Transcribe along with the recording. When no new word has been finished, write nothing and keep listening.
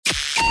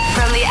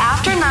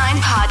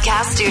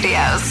Podcast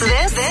Studios.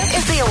 This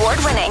is the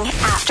award-winning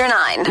After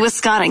 9 with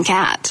Scott and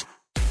Kat.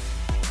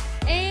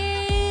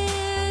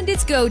 And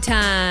it's go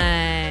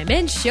time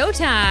and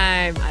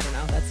showtime. I don't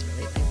know. That's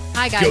really a thing.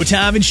 Hi, guys. Go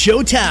time and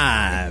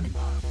showtime.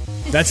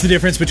 That's the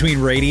difference between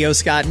radio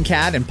Scott and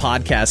Kat and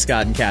podcast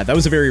Scott and Kat. That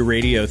was a very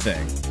radio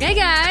thing. Hey,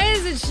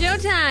 guys. It's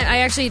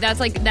showtime. That's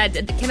like that.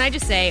 Can I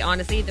just say,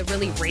 honestly, the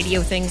really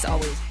radio things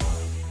always,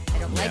 I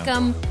don't like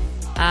them.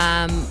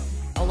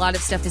 A lot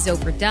of stuff is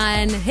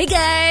overdone. Hey,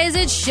 guys,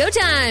 it's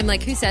showtime.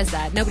 Like, who says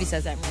that? Nobody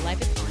says that in real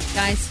life. It's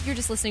fine. Guys, you're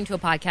just listening to a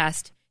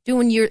podcast,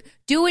 doing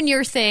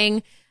your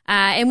thing,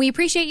 and we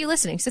appreciate you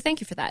listening. So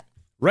thank you for that.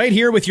 Right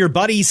here with your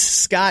buddies,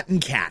 Scott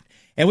and Kat.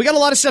 And we got a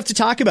lot of stuff to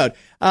talk about.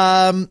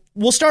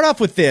 We'll start off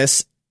with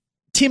this.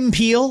 Tim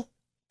Peel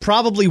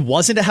probably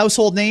wasn't a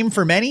household name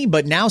for many,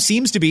 but now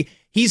seems to be.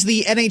 He's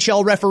the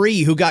NHL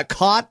referee who got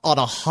caught on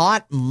a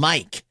hot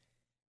mic,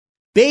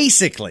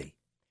 basically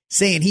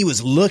saying he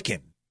was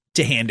looking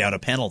to hand out a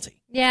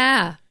penalty.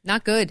 Yeah,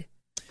 not good.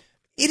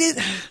 It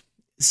is.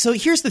 So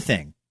here's the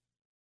thing.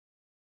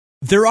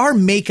 There are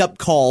makeup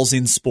calls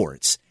in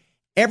sports.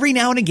 Every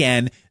now and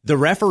again, the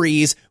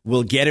referees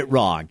will get it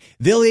wrong.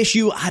 They'll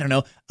issue, I don't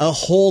know, a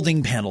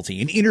holding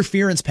penalty, an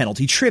interference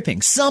penalty,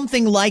 tripping,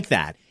 something like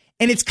that.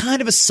 And it's kind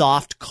of a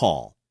soft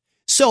call.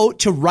 So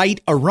to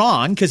right a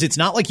wrong, because it's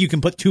not like you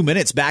can put 2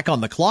 minutes back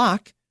on the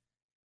clock,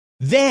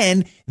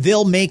 then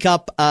they'll make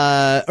up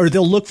or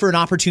they'll look for an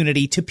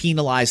opportunity to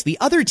penalize the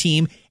other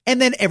team,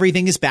 and then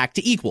everything is back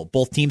to equal.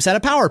 Both teams had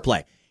a power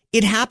play.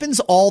 It happens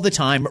all the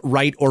time,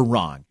 right or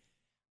wrong.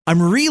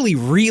 I'm really,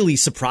 really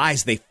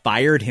surprised they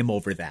fired him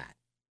over that.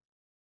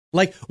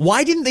 Like,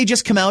 why didn't they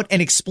just come out and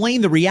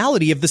explain the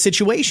reality of the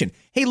situation?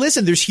 Hey,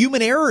 listen, there's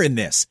human error in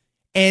this.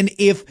 And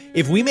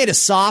if we made a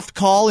soft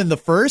call in the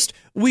first,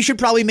 we should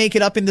probably make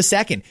it up in the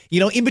second. You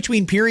know, in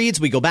between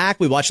periods, we go back,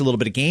 we watch a little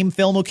bit of game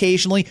film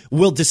occasionally.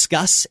 We'll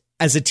discuss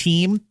as a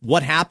team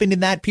what happened in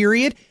that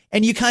period.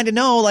 And you kind of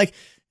know, like,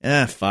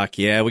 fuck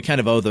yeah, we kind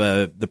of owe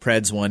the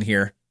Preds one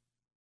here.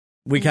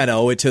 We kind of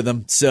owe it to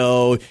them.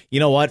 So, you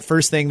know what?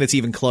 First thing that's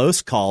even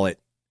close, call it.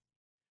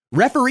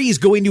 Referees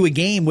go into a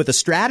game with a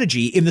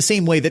strategy in the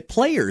same way that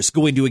players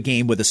go into a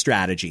game with a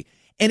strategy.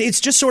 And it's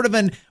just sort of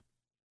an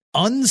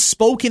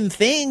unspoken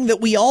thing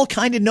that we all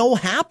kind of know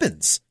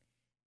happens.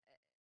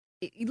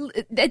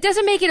 It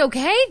doesn't make it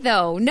okay,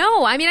 though.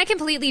 No, I mean, I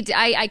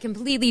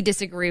completely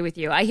disagree with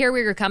you. I hear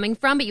where you're coming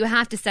from, but you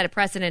have to set a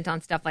precedent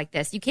on stuff like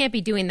this. You can't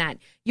be doing that.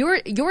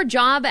 Your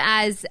job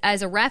as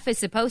a ref is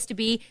supposed to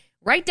be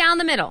right down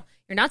the middle.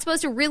 You're not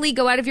supposed to really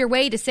go out of your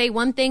way to say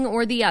one thing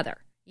or the other,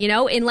 you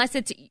know, unless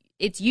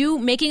it's you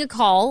making a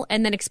call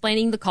and then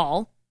explaining the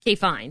call. Okay,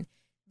 fine.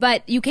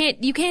 But you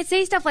can't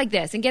say stuff like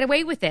this and get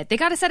away with it. They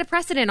got to set a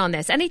precedent on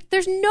this. And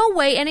there's no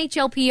way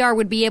NHL PR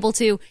would be able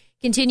to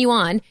continue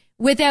on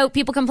without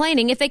people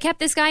complaining if they kept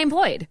this guy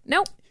employed.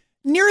 Nope.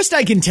 Nearest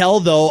I can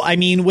tell, though, I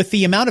mean, with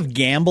the amount of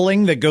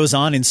gambling that goes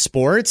on in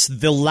sports,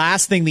 the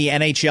last thing the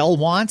NHL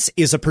wants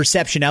is a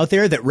perception out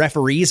there that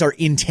referees are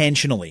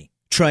intentionally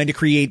trying to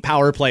create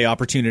power play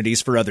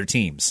opportunities for other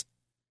teams.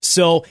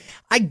 So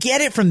I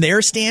get it from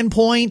their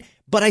standpoint,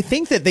 but I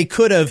think that they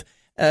could have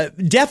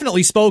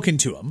definitely spoken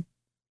to him.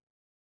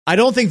 I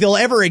don't think they'll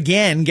ever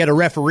again get a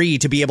referee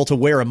to be able to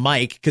wear a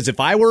mic, because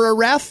if I were a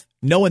ref,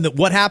 knowing that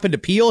what happened to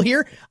Peel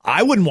here,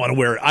 I wouldn't want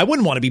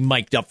to be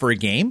mic'd up for a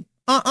game.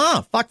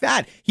 Fuck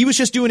that. He was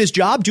just doing his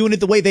job, doing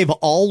it the way they've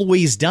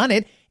always done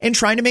it, and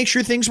trying to make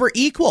sure things were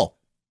equal.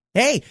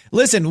 Hey,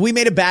 listen, we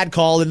made a bad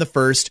call in the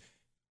first.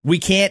 We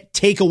can't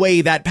take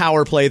away that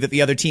power play that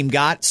the other team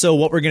got. So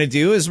what we're going to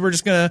do is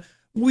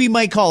we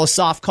might call a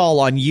soft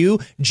call on you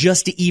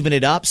just to even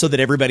it up so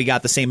that everybody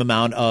got the same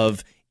amount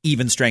of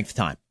even strength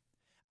time.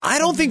 I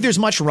don't think there's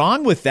much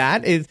wrong with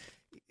that.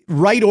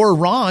 Right or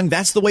wrong,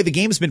 that's the way the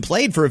game's been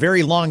played for a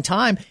very long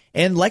time.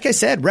 And like I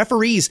said,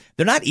 referees,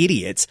 they're not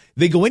idiots.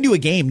 They go into a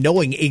game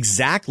knowing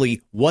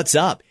exactly what's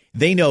up.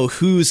 They know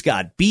who's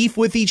got beef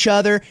with each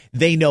other.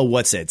 They know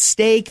what's at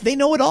stake. They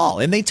know it all,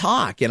 and they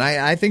talk. And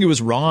I think it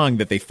was wrong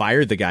that they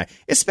fired the guy,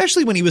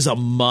 especially when he was a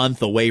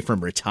month away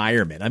from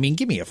retirement. I mean,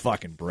 give me a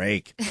fucking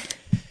break.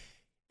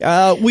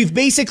 We've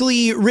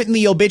basically written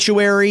the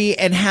obituary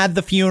and had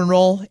the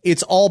funeral.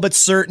 It's all but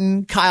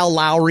certain Kyle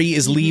Lowry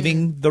is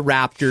leaving the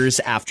Raptors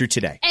after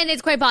today. And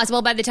it's quite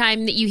possible by the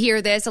time that you hear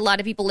this, a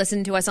lot of people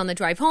listen to us on the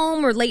drive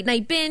home or late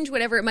night binge,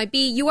 whatever it might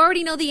be. You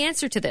already know the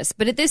answer to this.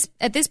 But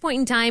at this point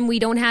in time, we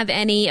don't have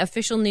any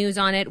official news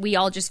on it. We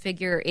all just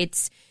figure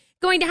it's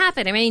going to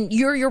happen. I mean,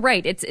 you're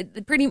right. It's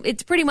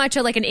pretty much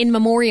like an in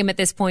memoriam at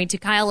this point to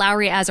Kyle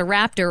Lowry as a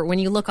Raptor. When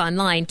you look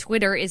online,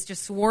 Twitter is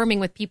just swarming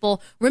with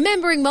people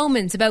remembering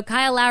moments about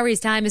Kyle Lowry's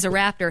time as a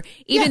Raptor.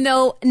 Even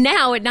though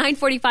now at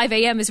 9:45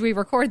 a.m. as we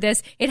record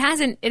this, it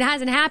hasn't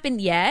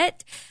happened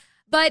yet.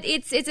 But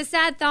it's a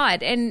sad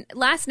thought. And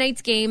last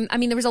night's game, I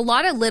mean, there was a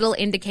lot of little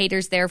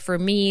indicators there for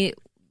me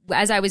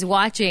as I was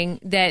watching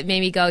that made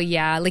me go,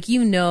 yeah, like,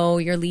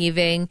 you're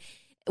leaving.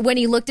 when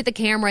he looked at the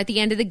camera at the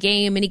end of the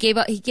game and he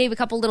gave a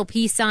couple little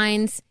peace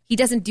signs. He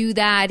doesn't do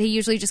that. He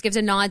usually just gives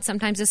a nod,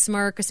 sometimes a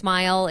smirk, a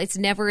smile. It's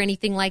never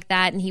anything like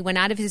that. And he went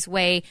out of his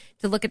way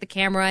to look at the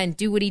camera and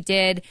do what he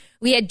did.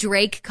 We had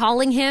Drake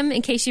calling him,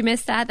 in case you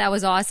missed that. That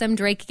was awesome.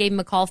 Drake gave him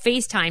a call,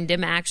 FaceTimed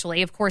him,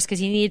 actually, of course, because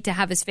he needed to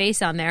have his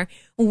face on there.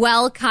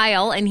 Well,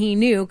 Kyle, and he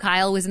knew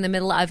Kyle was in the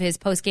middle of his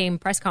post-game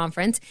press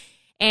conference.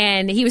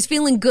 And he was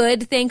feeling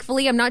good,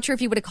 thankfully. I'm not sure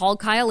if he would have called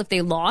Kyle if they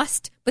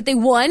lost, but they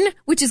won,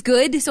 which is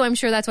good. So I'm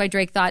sure that's why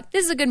Drake thought,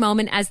 this is a good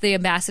moment as the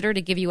ambassador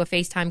to give you a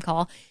FaceTime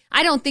call.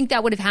 I don't think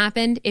that would have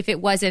happened if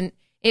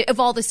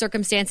all the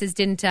circumstances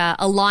didn't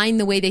align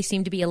the way they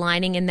seem to be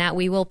aligning, and that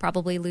we will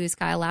probably lose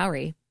Kyle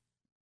Lowry.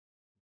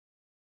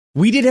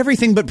 We did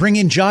everything but bring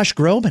in Josh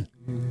Groban.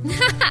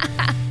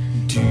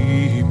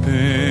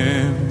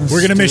 We're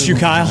going to miss you,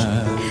 Kyle.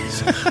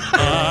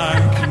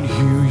 I can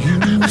hear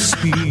you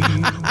speak.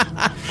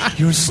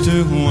 You're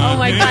still oh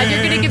my God,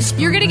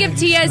 you're gonna give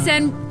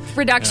TSN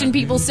production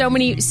people so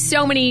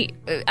many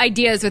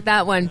ideas with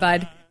that one,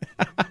 bud.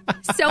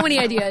 So many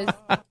ideas.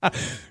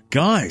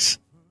 Guys,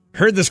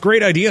 heard this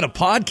great idea to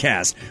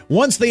podcast.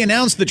 Once they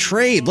announce the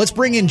trade, let's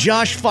bring in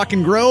Josh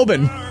fucking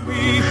Groban.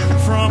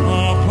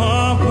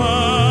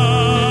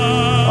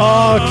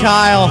 Oh,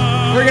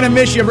 Kyle, we're gonna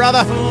miss you,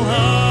 brother.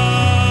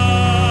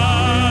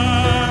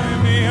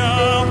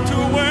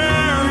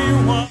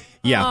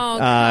 Yeah,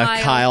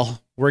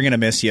 Kyle, we're going to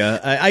miss you.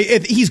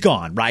 He's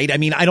gone, right? I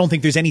mean, I don't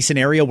think there's any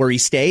scenario where he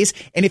stays.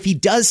 And if he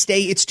does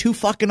stay, it's too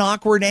fucking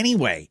awkward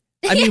anyway.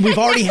 I mean, we've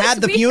already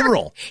had the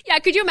funeral. Yeah,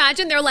 could you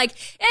imagine? They're like,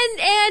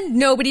 and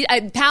nobody,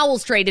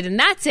 Powell's traded, and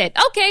that's it.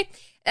 Okay,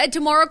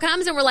 tomorrow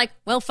comes, and we're like,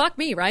 well, fuck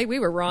me, right? We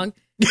were wrong.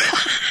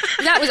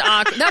 That was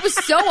awkward. That was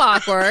so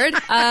awkward.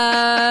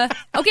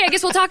 Okay, I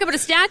guess we'll talk about a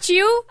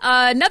statue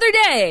another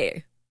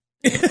day.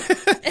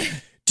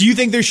 Do you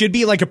think there should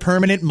be like a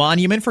permanent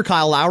monument for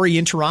Kyle Lowry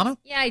in Toronto?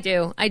 Yeah, I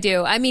do.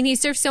 I mean, he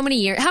served so many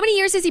years. How many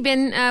years has he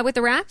been with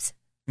the Raps?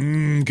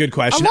 Good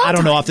question. I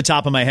don't know off the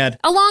top of my head.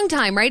 A long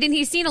time, right? And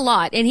he's seen a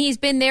lot. And he's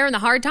been there in the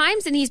hard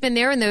times, and he's been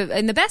there in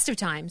the best of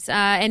times.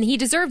 And he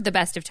deserved the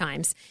best of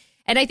times.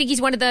 And I think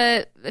he's one of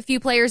the few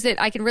players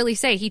that I can really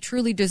say he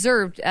truly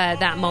deserved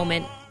that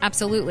moment.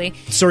 Absolutely.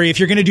 Sorry, if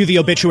you're going to do the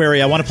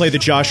obituary, I want to play the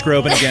Josh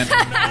Groban again.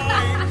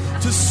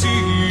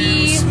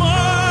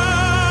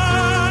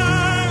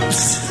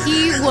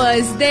 He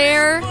was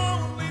there.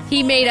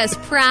 He made us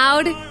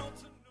proud.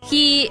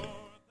 He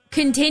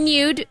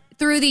continued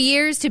through the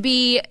years to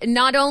be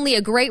not only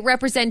a great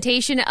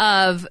representation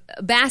of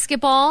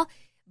basketball,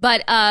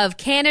 but of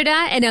Canada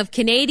and of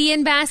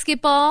Canadian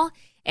basketball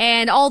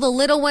and all the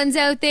little ones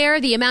out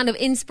there, the amount of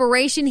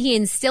inspiration he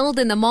instilled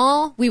in them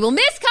all. We will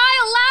miss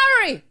Kyle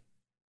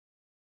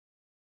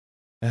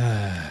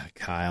Lowry.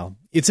 Kyle.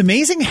 It's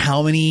amazing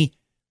how many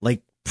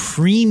like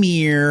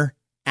premier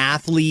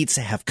athletes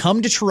have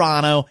come to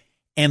Toronto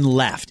and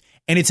left.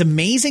 And it's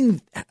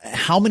amazing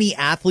how many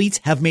athletes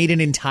have made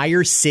an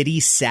entire city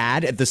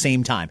sad at the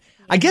same time.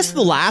 I guess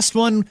the last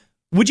one,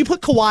 would you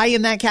put Kawhi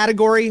in that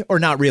category or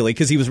not really?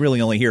 Because he was really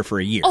only here for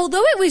a year.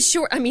 Although it was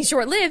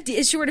short-lived,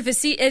 as short of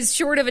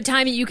a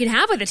time that you can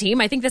have with a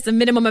team. I think that's the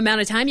minimum amount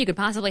of time you could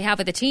possibly have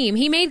with a team.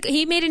 He made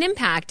an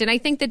impact, and I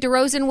think that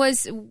DeRozan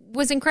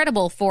was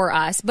incredible for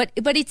us. But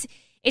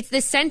it's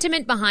the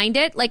sentiment behind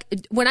it. Like,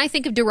 when I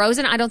think of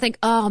DeRozan, I don't think,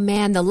 oh,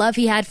 man, the love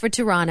he had for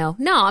Toronto.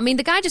 No, I mean,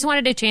 the guy just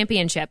wanted a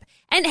championship.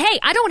 And, hey,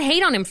 I don't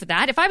hate on him for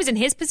that. If I was in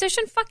his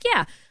position, fuck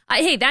yeah.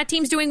 Hey, that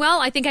team's doing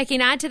well. I think I can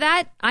add to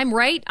that. I'm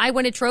right. I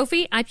win a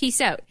trophy. I peace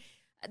out.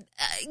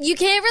 You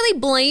can't really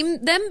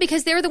blame them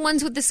because they're the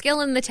ones with the skill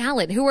and the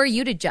talent. Who are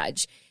you to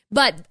judge?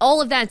 But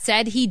all of that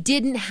said, he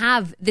didn't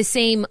have the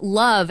same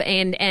love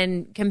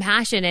and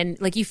compassion.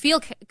 And, like, you feel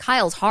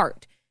Kyle's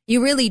heart.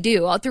 You really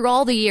do. Through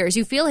all the years,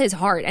 you feel his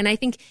heart. And I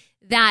think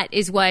that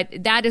is what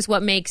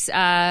makes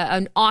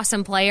an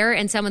awesome player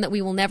and someone that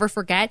we will never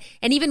forget.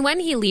 And even when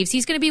he leaves,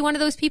 he's going to be one of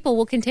those people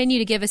we'll continue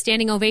to give a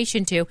standing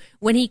ovation to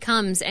when he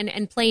comes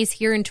and plays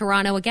here in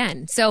Toronto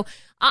again. So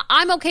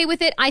I'm okay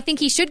with it. I think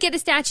he should get a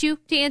statue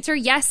to answer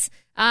yes.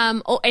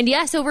 And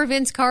yes over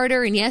Vince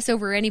Carter and yes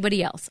over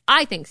anybody else.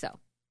 I think so.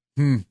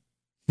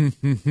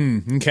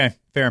 Okay,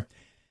 fair.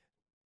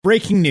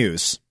 Breaking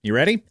news. You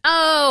ready?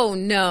 Oh,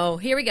 no.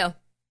 Here we go.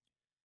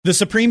 The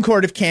Supreme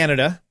Court of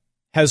Canada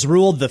has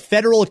ruled the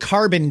federal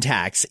carbon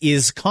tax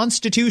is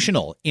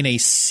constitutional in a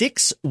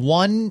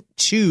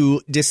 6-1-2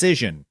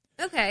 decision.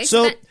 Okay.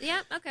 So,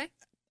 okay.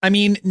 I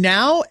mean,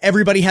 now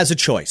everybody has a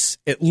choice.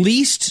 At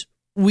least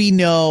we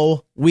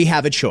know we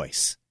have a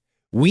choice.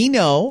 We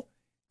know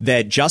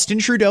that Justin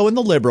Trudeau and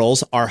the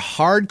Liberals are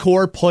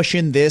hardcore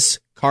pushing this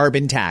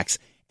carbon tax.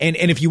 And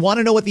if you want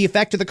to know what the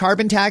effect of the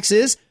carbon tax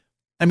is,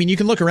 I mean, you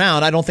can look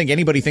around. I don't think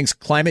anybody thinks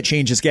climate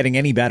change is getting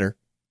any better.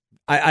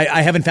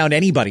 I haven't found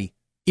anybody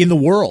in the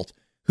world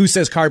who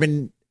says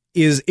carbon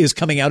is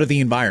coming out of the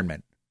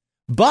environment.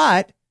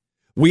 But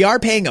we are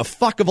paying a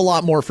fuck of a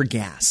lot more for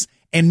gas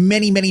and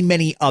many, many,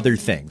 many other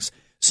things.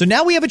 So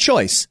now we have a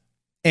choice.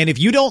 And if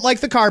you don't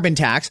like the carbon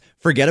tax,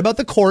 forget about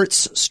the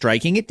courts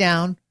striking it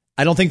down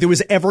I don't think there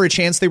was ever a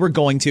chance they were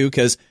going to,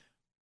 because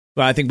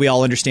I think we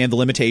all understand the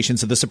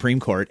limitations of the Supreme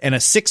Court, and a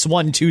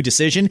 6-1-2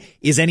 decision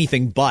is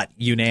anything but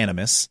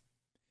unanimous.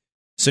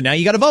 So now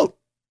you got to vote,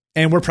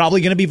 and we're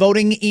probably going to be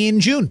voting in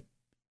June.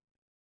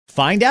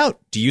 Find out,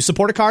 do you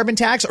support a carbon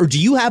tax, or do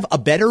you have a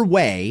better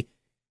way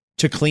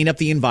to clean up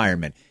the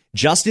environment?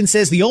 Justin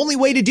says the only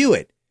way to do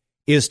it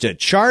is to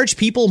charge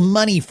people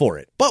money for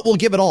it, but we'll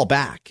give it all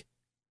back.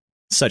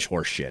 Such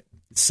horse shit.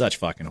 Such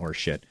fucking horse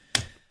shit.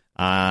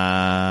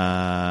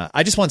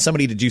 I just want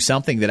somebody to do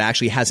something that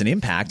actually has an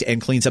impact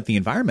and cleans up the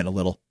environment a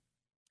little.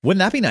 Wouldn't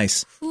that be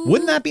nice?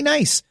 Wouldn't that be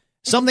nice?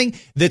 Something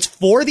that's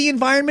for the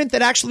environment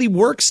that actually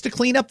works to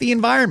clean up the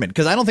environment.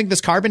 Because I don't think this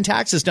carbon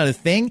tax has done a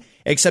thing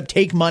except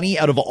take money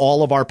out of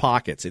all of our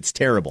pockets. It's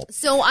terrible.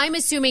 So I'm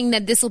assuming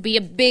that this will be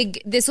a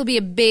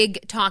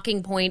big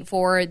talking point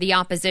for the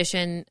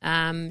opposition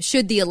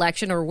should the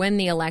election or when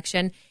the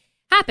election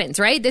happens,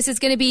 right? This is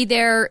going to be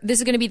their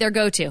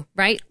go-to,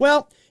 right?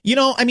 Well,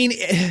 I mean,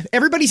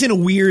 everybody's in a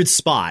weird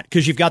spot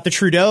because you've got the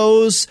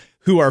Trudeaus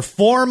who are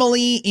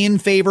formally in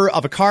favor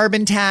of a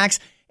carbon tax.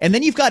 And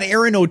then you've got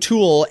Aaron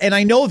O'Toole, and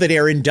I know that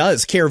Aaron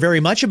does care very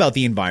much about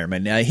the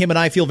environment. Him and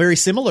I feel very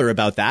similar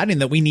about that,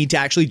 and that we need to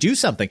actually do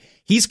something.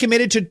 He's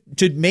committed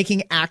to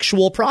making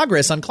actual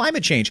progress on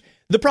climate change.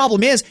 The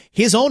problem is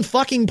his own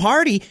fucking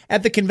party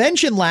at the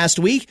convention last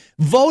week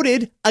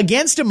voted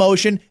against a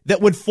motion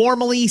that would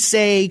formally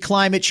say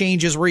climate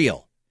change is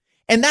real.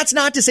 And that's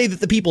not to say that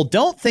the people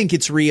don't think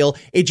it's real.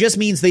 It just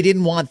means they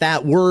didn't want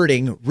that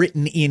wording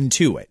written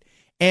into it.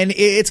 And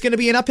it's going to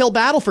be an uphill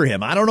battle for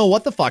him. I don't know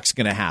what the fuck's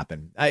going to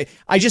happen.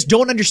 I just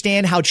don't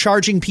understand how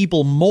charging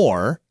people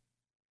more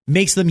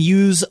makes them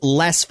use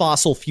less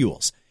fossil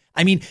fuels.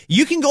 I mean,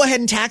 you can go ahead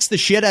and tax the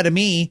shit out of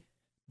me,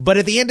 but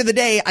at the end of the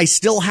day, I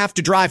still have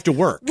to drive to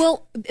work.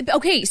 Well,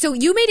 okay, so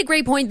you made a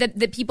great point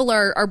that people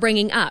are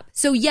bringing up.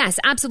 So yes,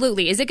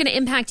 absolutely. Is it going to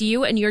impact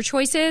you and your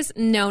choices?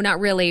 No, not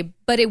really.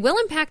 But it will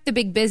impact the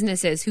big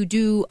businesses who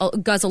do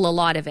guzzle a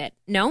lot of it.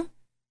 No?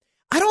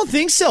 I don't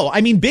think so. I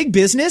mean, big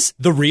business,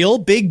 the real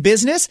big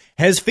business,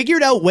 has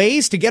figured out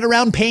ways to get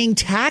around paying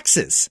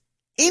taxes,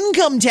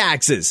 income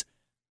taxes,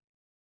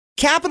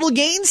 capital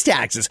gains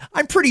taxes.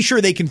 I'm pretty sure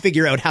they can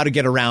figure out how to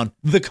get around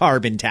the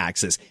carbon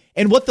taxes.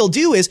 And what they'll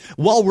do is,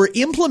 while we're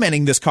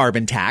implementing this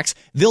carbon tax,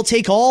 they'll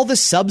take all the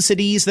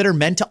subsidies that are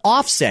meant to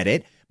offset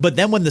it. But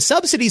then when the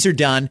subsidies are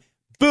done,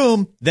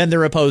 boom, then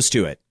they're opposed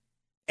to it.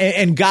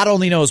 And God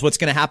only knows what's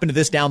going to happen to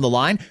this down the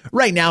line.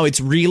 Right now,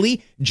 it's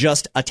really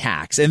just a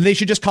tax. And they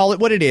should just call it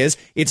what it is.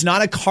 It's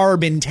not a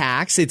carbon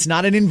tax. It's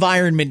not an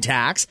environment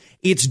tax.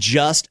 It's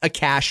just a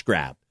cash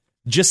grab.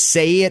 Just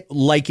say it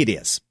like it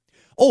is.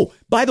 Oh,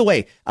 by the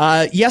way,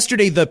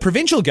 yesterday, the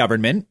provincial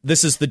government,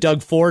 this is the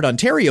Doug Ford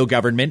Ontario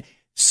government,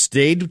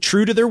 stayed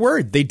true to their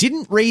word. They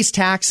didn't raise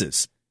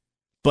taxes.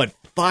 But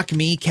fuck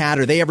me, Kat,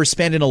 are they ever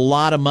spending a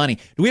lot of money?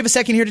 Do we have a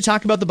second here to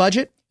talk about the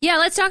budget? Yeah,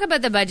 let's talk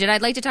about the budget.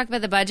 I'd like to talk about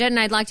the budget, and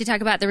I'd like to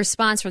talk about the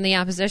response from the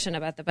opposition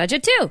about the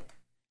budget, too.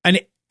 A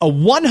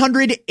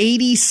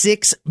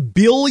 $186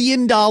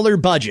 billion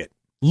budget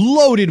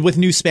loaded with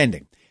new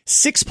spending.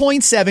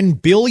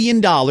 $6.7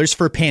 billion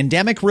for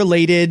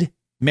pandemic-related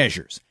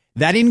measures.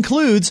 That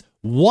includes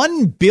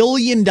 $1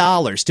 billion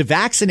to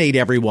vaccinate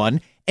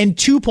everyone and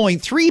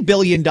 $2.3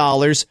 billion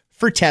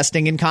for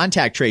testing and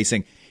contact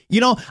tracing.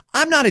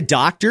 I'm not a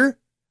doctor,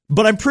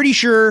 but I'm pretty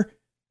sure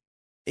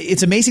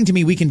it's amazing to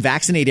me we can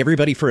vaccinate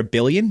everybody for $1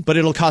 billion, but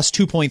it'll cost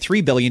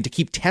 $2.3 billion to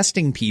keep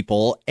testing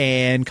people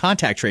and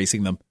contact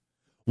tracing them.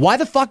 Why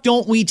the fuck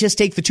don't we just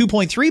take the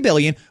 $2.3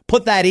 billion,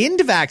 put that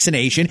into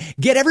vaccination,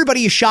 get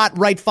everybody a shot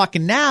right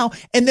fucking now,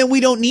 and then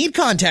we don't need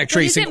contact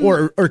tracing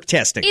or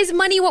testing? Is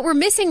money what we're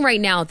missing right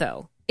now,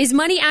 though? Is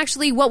money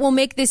actually what will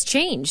make this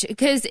change?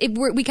 Because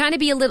we kind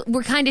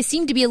of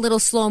seem to be a little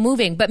slow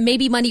moving, but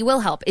maybe money will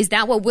help. Is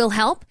that what will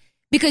help?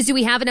 Because do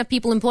we have enough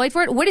people employed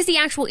for it? What is the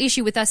actual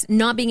issue with us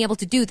not being able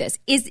to do this?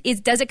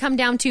 Does it come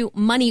down to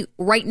money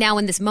right now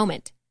in this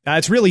moment?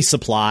 It's really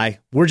supply.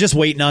 We're just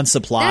waiting on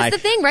supply. That's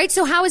the thing, right?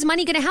 So how is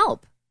money going to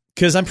help?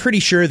 Because I'm pretty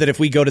sure that if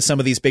we go to some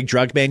of these big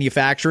drug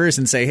manufacturers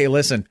and say, hey,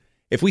 listen,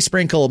 if we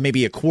sprinkle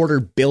maybe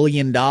 $250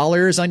 million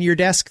on your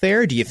desk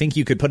there, do you think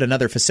you could put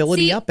another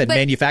facility up and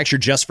manufacture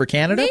just for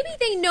Canada? Maybe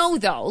they know,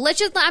 though.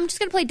 I'm just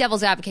going to play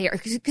devil's advocate here,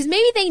 because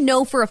maybe they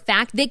know for a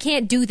fact they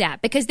can't do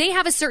that because they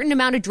have a certain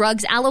amount of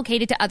drugs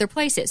allocated to other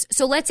places.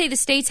 So let's say the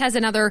States has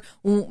another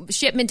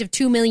shipment of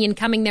 2 million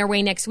coming their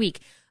way next week,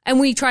 and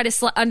we try to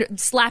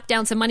slap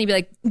down some money and be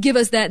like, give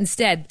us that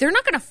instead. They're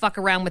not going to fuck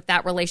around with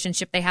that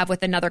relationship they have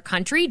with another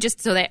country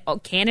just so that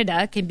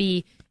Canada can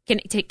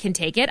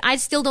take it. I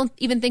still don't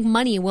even think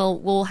money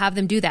will have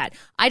them do that.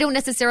 I don't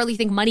necessarily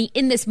think money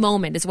in this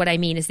moment is what I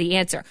mean is the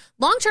answer.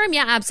 Long term,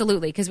 yeah,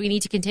 absolutely, because we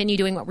need to continue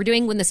doing what we're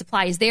doing. When the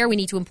supply is there, we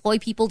need to employ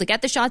people to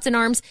get the shots in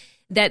arms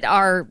that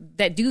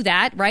do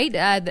that, right?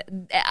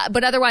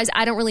 But otherwise,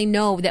 I don't really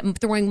know that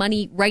throwing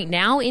money right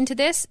now into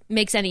this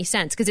makes any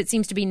sense because it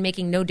seems to be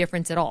making no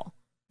difference at all.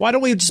 Why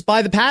don't we just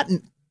buy the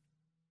patent?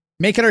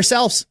 Make it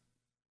ourselves.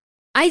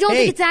 I don't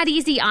think it's that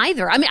easy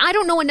either. I mean, I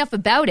don't know enough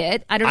about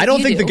it. I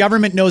don't think the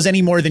government knows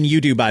any more than you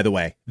do, by the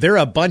way. They're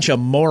a bunch of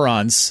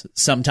morons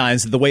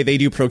sometimes, the way they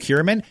do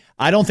procurement.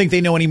 I don't think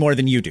they know any more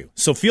than you do.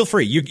 So feel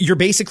free. You're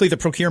basically the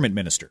procurement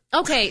minister.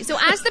 Okay, so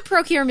as the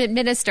procurement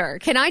minister,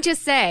 can I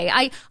just say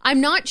I'm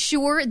not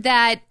sure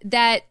that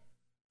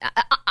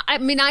I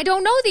mean, I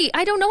don't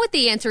know what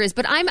the answer is,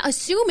 but I'm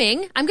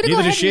assuming I'm going to go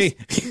ahead.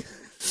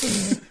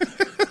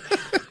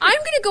 I'm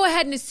going to go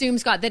ahead and assume,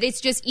 Scott, that it's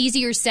just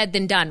easier said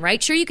than done,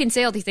 right? Sure, you can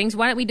say all these things.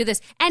 Why don't we do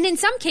this? And in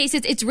some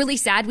cases, it's really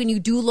sad when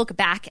you do look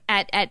back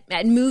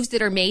at moves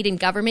that are made in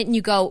government and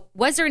you go,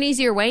 was there an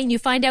easier way? And you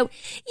find out,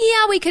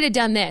 yeah, we could have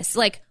done this.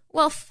 Like,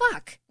 well,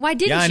 fuck. Why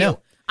didn't you? I know.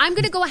 I'm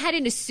going to go ahead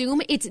and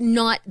assume it's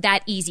not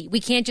that easy.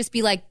 We can't just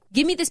be like,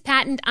 give me this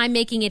patent, I'm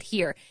making it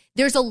here.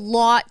 There's a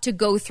lot to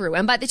go through.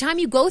 And by the time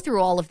you go through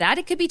all of that,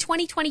 it could be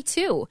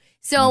 2022.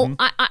 So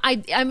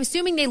I'm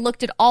assuming they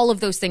looked at all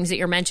of those things that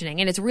you're mentioning.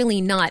 And it's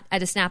really not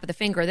at a snap of the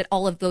finger that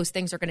all of those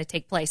things are going to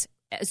take place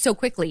so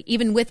quickly,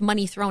 even with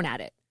money thrown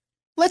at it.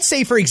 Let's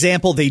say, for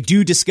example, they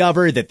do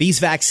discover that these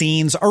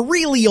vaccines are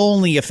really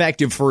only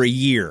effective for a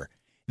year.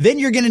 Then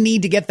you're going to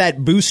need to get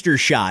that booster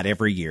shot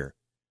every year.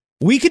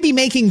 We could be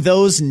making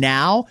those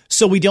now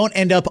so we don't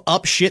end up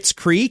Schitt's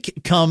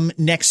Creek come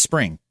next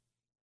spring.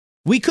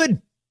 We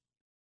could.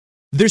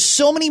 There's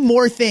so many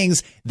more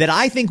things that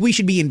I think we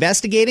should be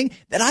investigating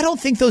that I don't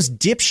think those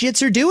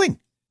dipshits are doing.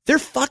 They're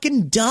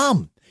fucking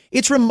dumb.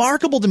 It's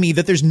remarkable to me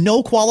that there's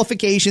no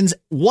qualifications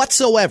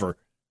whatsoever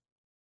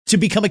to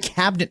become a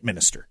cabinet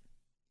minister.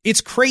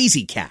 It's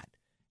crazy, Kat,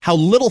 how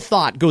little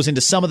thought goes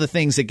into some of the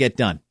things that get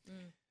done.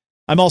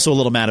 I'm also a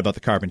little mad about the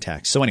carbon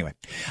tax. So anyway.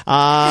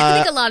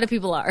 I think a lot of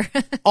people are.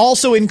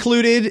 Also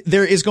included,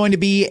 there is going to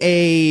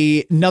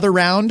be another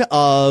round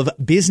of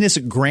business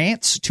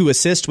grants to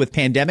assist with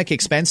pandemic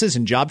expenses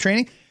and job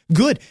training.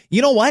 Good.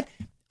 You know what?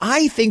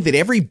 I think that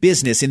every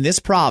business in this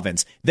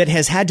province that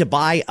has had to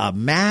buy a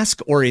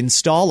mask or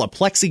install a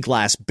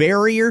plexiglass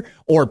barrier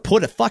or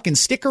put a fucking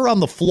sticker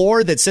on the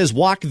floor that says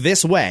walk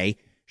this way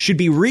should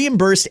be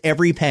reimbursed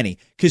every penny.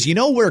 Because you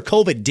know where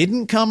COVID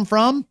didn't come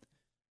from?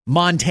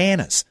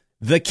 Montana's.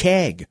 The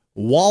Keg,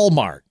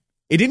 Walmart.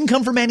 It didn't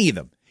come from any of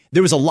them.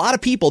 There was a lot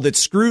of people that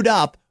screwed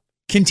up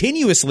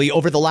continuously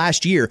over the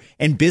last year,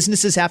 and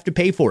businesses have to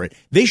pay for it.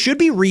 They should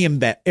be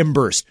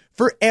reimbursed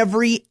for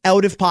every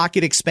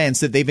out-of-pocket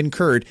expense that they've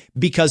incurred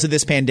because of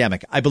this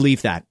pandemic. I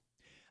believe that.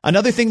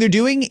 Another thing they're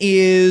doing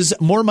is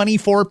more money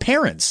for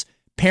parents.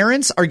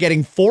 Parents are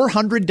getting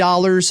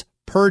 $400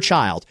 per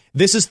child.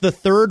 This is the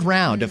third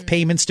round of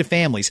payments to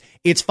families.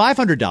 It's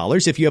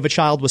 $500 if you have a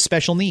child with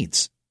special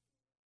needs.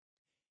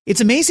 It's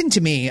amazing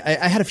to me.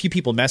 I had a few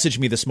people message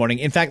me this morning.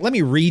 In fact, let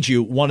me read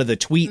you one of the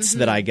tweets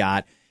that I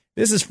got.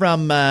 This is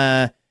from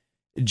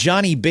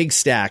Johnny Big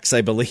Stacks,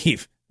 I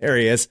believe. There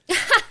he is.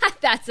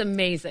 That's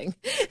amazing.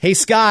 Hey,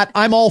 Scott,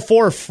 I'm all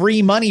for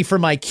free money for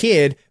my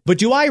kid, but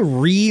do I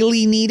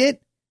really need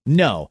it?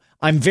 No,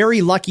 I'm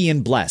very lucky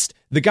and blessed.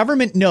 The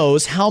government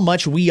knows how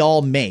much we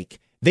all make.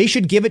 They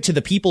should give it to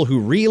the people who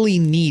really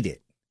need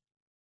it.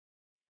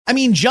 I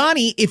mean,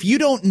 Johnny, if you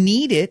don't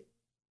need it,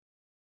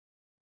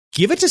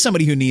 give it to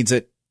somebody who needs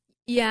it.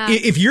 Yeah.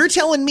 If you're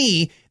telling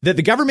me that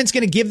the government's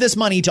going to give this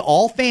money to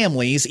all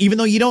families, even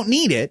though you don't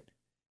need it,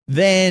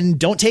 then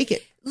don't take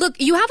it. Look,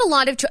 you have a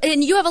lot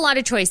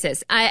of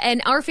choices.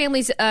 And our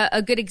family's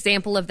a good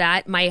example of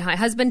that. My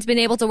husband's been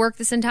able to work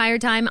this entire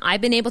time. I've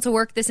been able to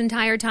work this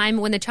entire time.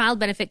 When the child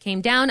benefit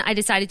came down, I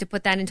decided to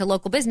put that into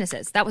local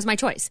businesses. That was my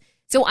choice.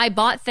 So I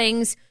bought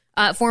things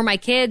for my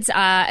kids,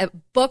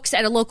 books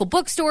at a local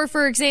bookstore,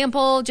 for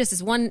example, just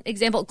as one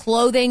example,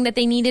 clothing that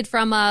they needed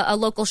from a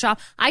local shop.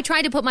 I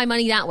tried to put my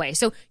money that way.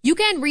 So you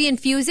can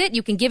reinfuse it.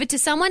 You can give it to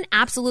someone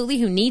absolutely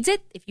who needs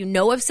it. If you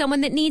know of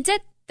someone that needs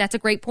it, that's a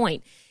great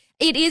point.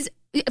 It is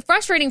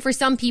frustrating for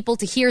some people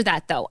to hear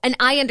that, though. And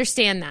I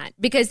understand that,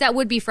 because that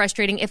would be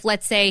frustrating if,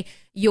 let's say,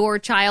 your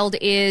child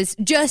is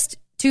just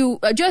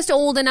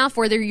old enough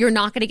where you're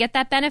not going to get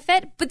that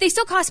benefit, but they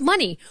still cost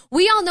money.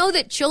 We all know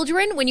that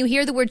children, when you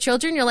hear the word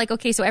children, you're like,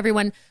 okay, so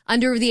everyone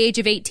under the age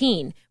of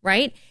 18,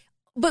 right?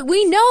 But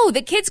we know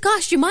that kids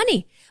cost you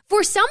money.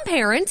 For some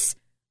parents,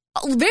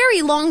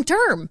 very long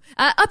term,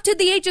 up to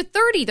the age of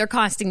 30, they're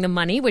costing them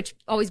money, which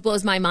always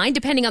blows my mind,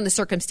 depending on the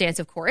circumstance,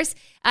 of course.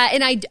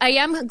 And I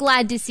am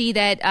glad to see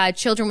that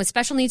children with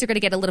special needs are going to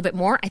get a little bit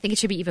more. I think it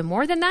should be even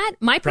more than that.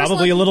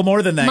 Probably a little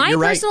more than that. You're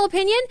right. My personal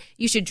opinion,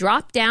 you should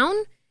drop down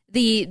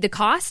the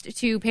cost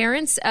to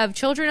parents of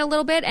children a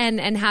little bit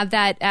and have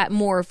that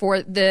more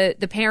for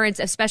the parents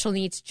of special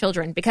needs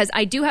children, because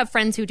I do have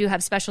friends who do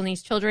have special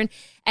needs children,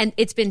 and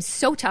it's been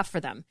so tough for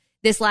them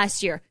this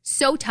last year.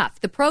 So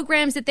tough. The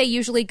programs that they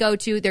usually go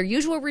to, their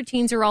usual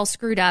routines are all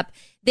screwed up.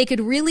 They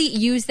could really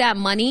use that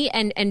money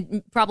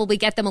and probably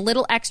get them a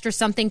little extra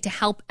something to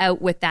help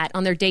out with that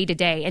on their day to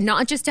day, and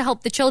not just to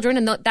help the children,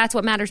 and that's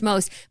what matters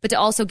most, but to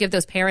also give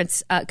those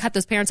parents, cut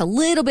those parents a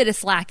little bit of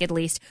slack, at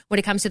least when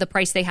it comes to the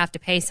price they have to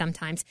pay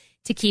sometimes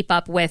to keep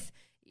up with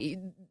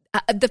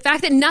the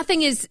fact that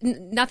nothing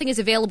is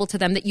available to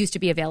them that used to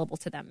be available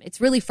to them. It's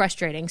really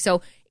frustrating.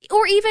 So,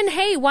 or even,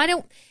 hey,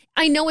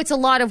 I know it's a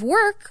lot of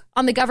work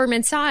on the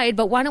government side,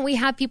 but why don't we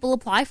have people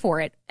apply for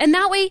it? And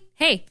that way,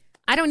 hey,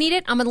 I don't need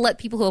it. I'm going to let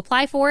people who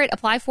apply for it.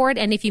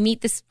 And if you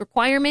meet this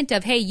requirement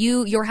of, hey,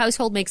 your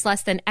household makes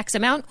less than X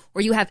amount,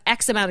 or you have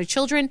X amount of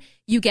children,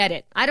 you get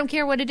it. I don't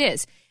care what it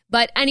is.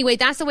 But anyway,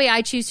 that's the way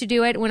I choose to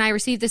do it. When I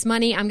receive this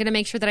money, I'm going to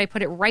make sure that I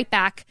put it right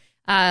back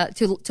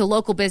to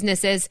local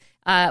businesses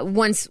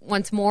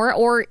once more.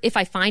 Or if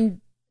I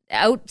find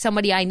out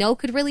somebody I know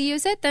could really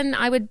use it, then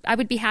I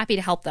would be happy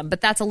to help them.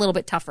 But that's a little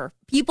bit tougher.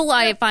 People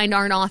I find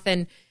aren't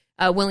often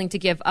willing to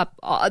give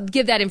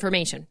that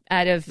information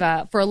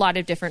for a lot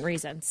of different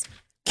reasons.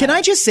 Can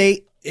I just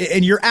say,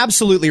 and you're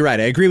absolutely right,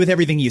 I agree with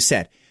everything you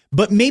said,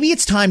 but maybe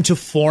it's time to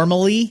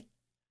formally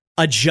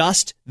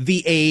adjust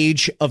the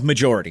age of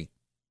majority.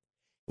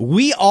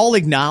 We all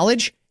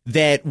acknowledge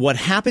that what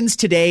happens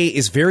today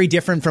is very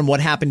different from what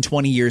happened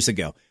 20 years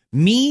ago.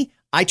 Me,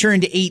 I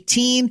turned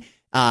 18,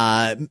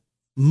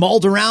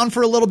 mulled around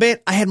for a little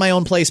bit. I had my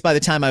own place by the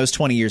time I was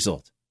 20 years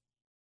old.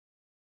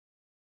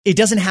 It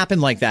doesn't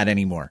happen like that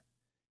anymore.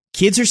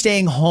 Kids are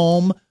staying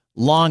home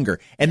longer,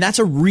 and that's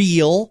a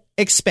real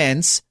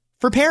expense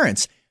for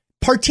parents,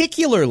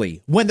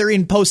 particularly when they're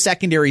in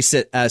post-secondary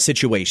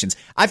situations.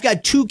 I've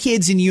got 2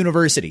 kids in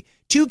university,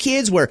 2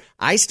 kids where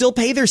I still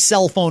pay their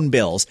cell phone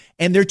bills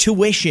and their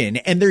tuition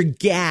and their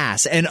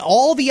gas and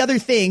all the other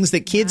things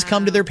that kids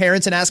come to their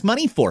parents and ask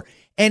money for.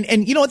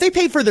 And you know what? They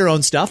pay for their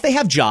own stuff. They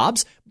have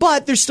jobs,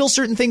 but there's still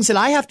certain things that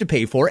I have to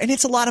pay for, and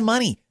it's a lot of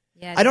money.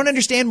 Yeah, I don't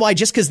understand why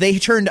just because they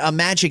turned a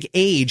magic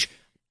age,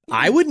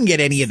 I wouldn't get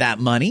any of that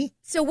money.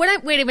 So wait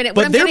a minute.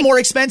 But they're more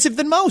expensive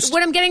than most.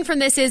 What I'm getting from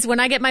this is when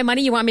I get my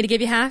money, you want me to give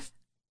you half?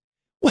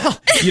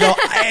 Well,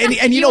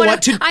 and you know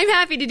what? I'm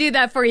happy to do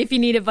that for you if you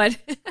need it, but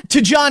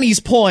to Johnny's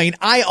point,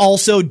 I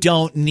also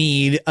don't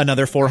need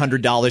another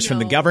 $400 from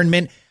the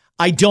government.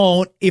 I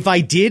don't. If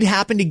I did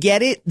happen to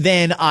get it,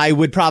 then I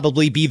would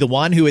probably be the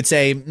one who would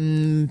say,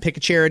 pick a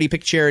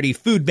charity,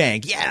 food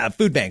bank. Yeah,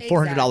 food bank,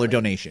 $400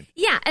 donation.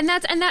 Yeah, and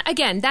that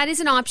again, that is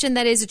an option,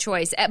 that is a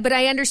choice. But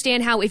I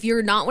understand how if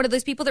you're not one of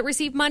those people that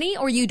receive money,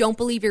 or you don't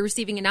believe you're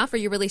receiving enough, or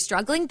you're really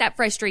struggling, that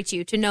frustrates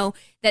you to know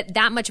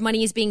that much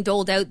money is being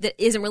doled out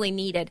that isn't really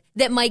needed,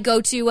 that might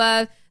go to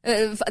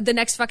the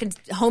next fucking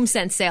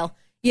HomeSense sale.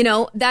 You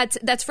know,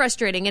 that's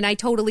frustrating, and I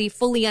totally,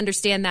 fully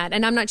understand that.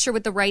 And I'm not sure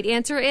what the right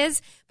answer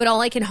is, but all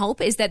I can hope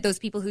is that those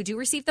people who do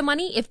receive the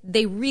money, if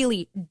they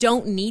really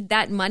don't need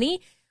that money,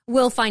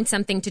 will find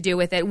something to do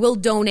with it. Will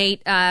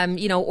donate,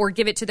 or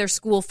give it to their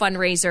school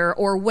fundraiser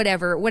or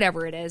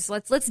whatever it is.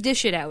 Let's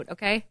dish it out,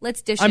 okay?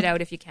 Let's dish it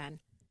out if you can.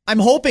 I'm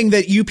hoping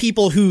that you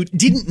people who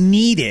didn't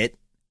need it,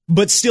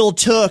 but still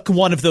took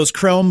one of those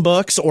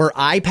Chromebooks or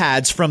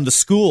iPads from the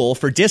school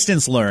for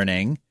distance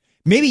learning,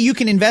 maybe you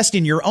can invest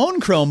in your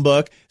own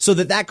Chromebook so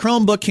that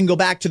Chromebook can go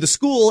back to the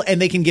school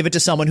and they can give it to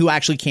someone who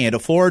actually can't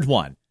afford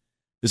one.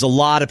 There's a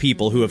lot of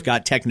people who have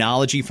got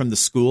technology from the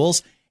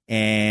schools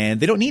and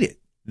they don't need it.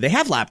 They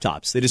have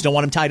laptops. They just don't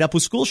want them tied up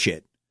with school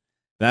shit.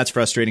 That's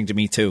frustrating to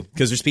me, too,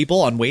 because there's people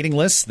on waiting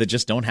lists that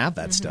just don't have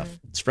that stuff.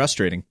 It's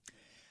frustrating.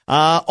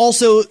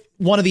 Also,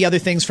 two other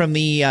things from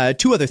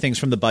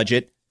the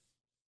budget.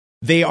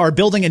 They are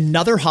building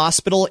another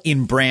hospital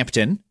in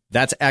Brampton.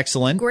 That's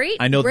excellent. Great.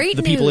 I know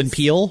the people in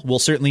Peel will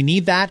certainly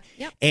need that.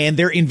 Yep. And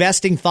they're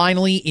investing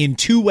finally in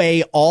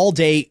two-way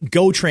all-day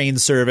GO train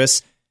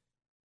service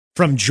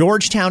from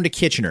Georgetown to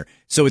Kitchener.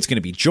 So it's going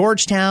to be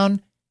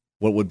Georgetown,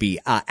 what would be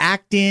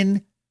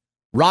Acton,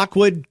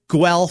 Rockwood,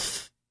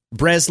 Guelph,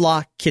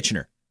 Breslau,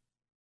 Kitchener.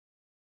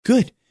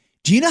 Good.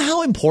 Do you know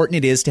how important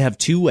it is to have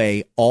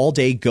two-way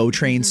all-day GO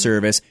train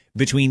service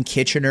between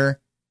Kitchener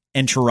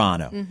and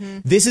Toronto?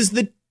 This is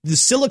the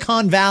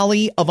Silicon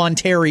Valley of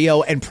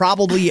Ontario and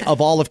probably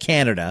of all of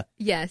Canada.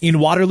 Yes. In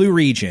Waterloo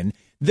region,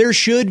 there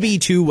should be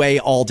two-way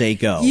all-day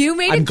GO.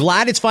 I'm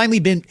glad it's finally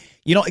been,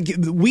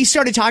 we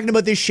started talking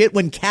about this shit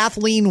when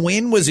Kathleen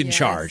Wynne was in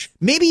charge.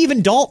 Maybe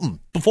even Dalton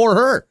before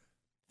her.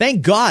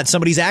 Thank God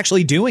somebody's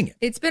actually doing it.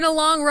 It's been a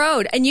long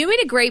road. And you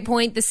made a great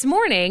point this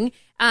morning,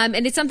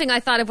 and it's something I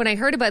thought of when I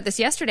heard about this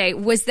yesterday,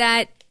 was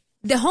that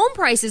the home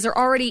prices are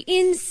already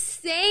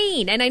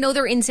insane. And I know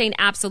they're insane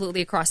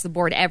absolutely across the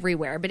board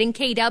everywhere. But in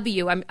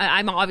KW,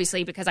 I'm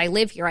obviously, because I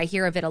live here, I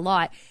hear of it a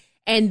lot.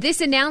 And this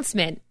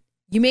announcement,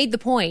 you made the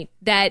point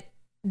that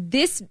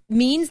this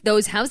means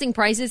those housing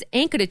prices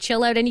ain't going to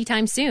chill out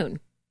anytime soon.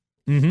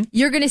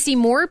 You're going to see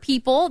more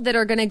people that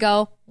are going to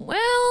go,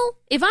 well,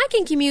 if I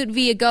can commute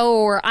via GO,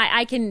 or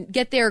I can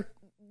get there,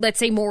 let's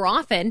say, more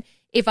often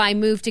if I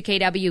move to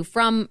KW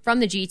from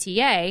the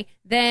GTA,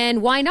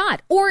 then why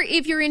not? Or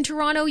if you're in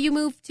Toronto, you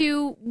move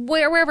to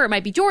wherever it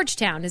might be.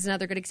 Georgetown is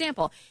another good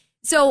example.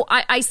 So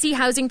I see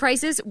housing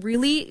prices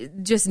really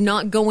just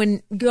not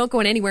going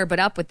anywhere but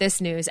up with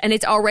this news. And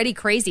it's already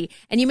crazy.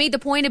 And you made the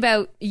point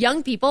about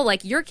young people,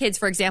 like your kids,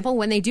 for example,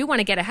 when they do want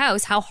to get a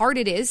house, how hard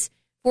it is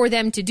for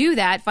them to do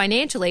that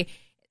financially.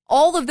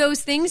 All of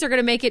those things are going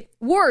to make it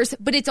worse,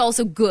 but it's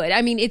also good.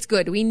 I mean, it's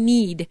good. We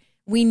need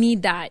we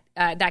need that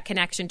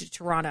connection to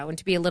Toronto and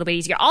to be a little bit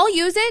easier. I'll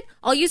use it.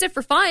 I'll use it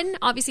for fun.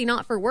 Obviously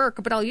not for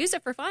work, but I'll use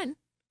it for fun.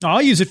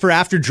 I'll use it for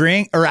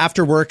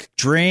after work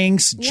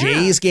drinks,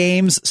 Jays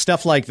games,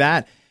 stuff like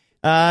that.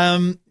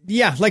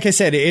 Yeah, like I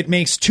said, it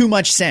makes too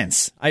much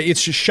sense.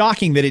 It's just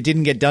shocking that it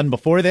didn't get done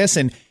before this.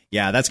 And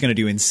yeah, that's going to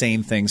do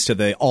insane things to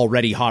the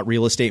already hot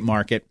real estate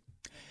market.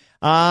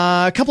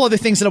 A couple other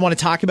things that I want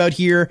to talk about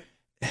here.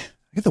 I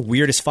got the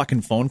weirdest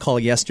fucking phone call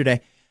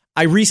yesterday.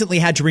 I recently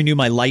had to renew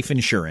my life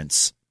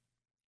insurance.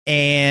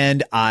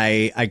 And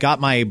I got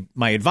my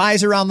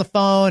advisor on the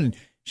phone. And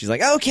she's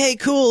like, okay,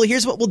 cool.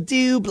 Here's what we'll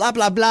do, blah,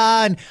 blah,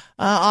 blah. And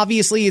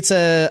obviously, it's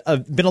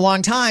been a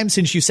long time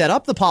since you set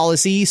up the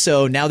policy.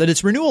 So now that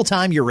it's renewal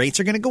time, your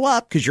rates are going to go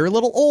up because you're a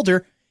little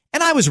older.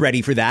 And I was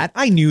ready for that.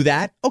 I knew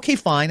that. Okay,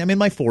 fine. I'm in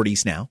my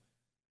 40s now.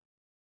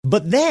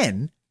 But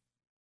then,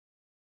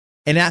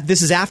 and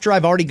this is after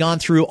I've already gone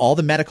through all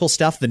the medical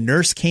stuff. The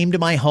nurse came to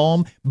my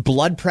home.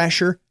 Blood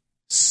pressure,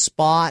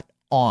 spot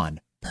on.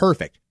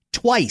 Perfect.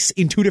 Twice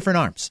in 2 different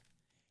arms.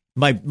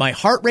 My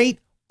heart rate,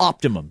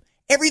 optimum.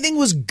 Everything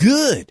was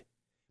good.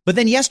 But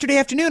then yesterday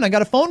afternoon, I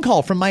got a phone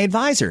call from my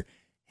advisor.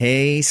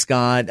 Hey,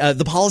 Scott,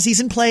 the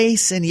policy's in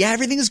place and yeah,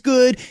 everything's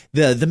good.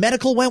 The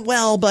medical went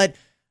well, but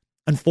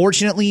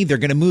unfortunately, they're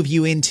going to move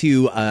you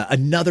into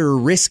another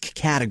risk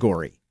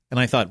category. And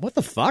I thought, what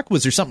the fuck?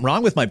 Was there something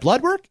wrong with my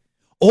blood work?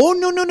 Oh,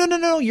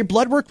 no. Your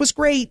blood work was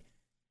great.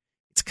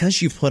 It's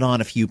because you've put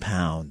on a few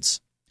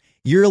pounds.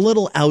 You're a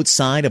little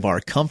outside of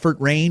our comfort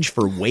range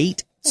for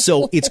weight.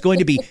 So it's going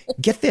to be,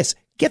 get this,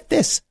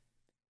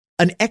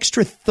 an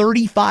extra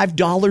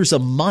 $35 a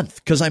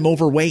month because I'm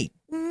overweight.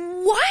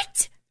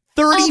 What?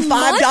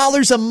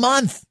 $35 a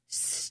month.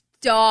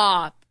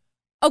 Stop.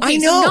 Okay, I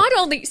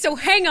know. So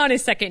hang on a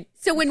second.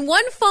 So in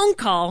one phone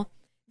call,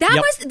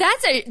 that's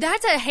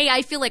a hey,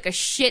 I feel like a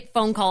shit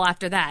phone call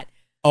after that.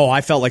 Oh,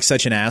 I felt like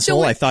such an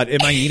asshole. I thought,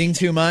 am I eating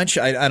too much?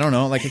 I don't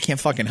know. Like, I can't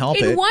fucking help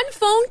it. In one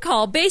phone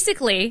call,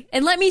 basically,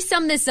 and let me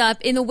sum this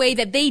up in a way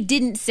that they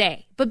didn't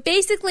say, but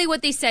basically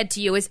what they said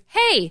to you is,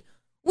 hey,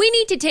 we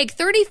need to take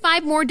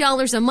 $35 more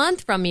a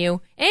month from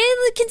you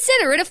and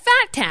consider it a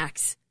fat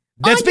tax.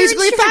 That's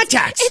basically a fat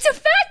tax. It's a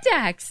fat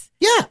tax.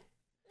 Yeah.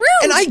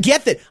 Rude. And I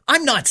get that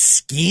I'm not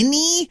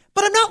skinny,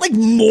 but I'm not like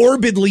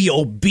morbidly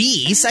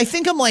obese. I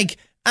think I'm like,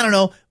 I don't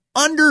know,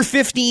 under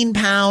 15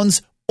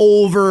 pounds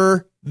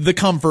over the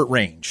comfort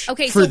range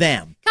for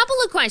them. Couple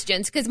of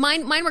questions, because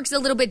mine works a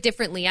little bit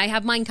differently. I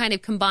have mine kind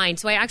of combined,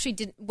 so I actually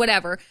didn't,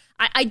 whatever.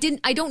 I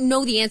don't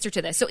know the answer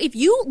to this. So if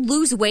you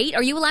lose weight,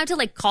 are you allowed to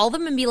like call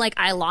them and be like,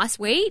 I lost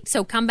weight,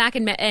 so come back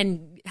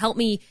and help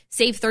me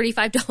save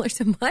 $35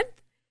 a month?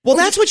 Well,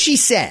 that's what she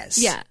says.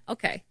 Yeah,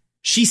 okay.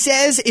 She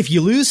says, if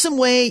you lose some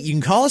weight, you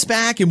can call us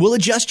back and we'll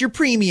adjust your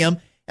premium.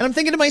 And I'm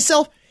thinking to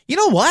myself, you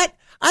know what?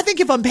 I think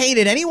if I'm paying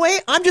it anyway,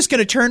 I'm just going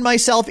to turn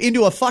myself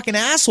into a fucking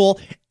asshole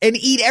and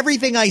eat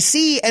everything I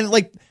see. And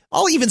like,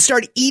 I'll even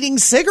start eating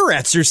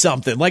cigarettes or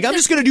something. Like, I'm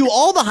just going to do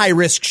all the high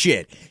risk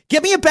shit.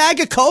 Get me a bag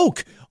of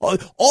Coke.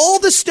 All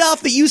the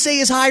stuff that you say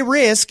is high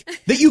risk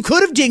that you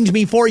could have dinged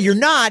me for, you're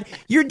not.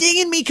 You're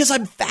dinging me because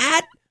I'm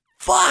fat.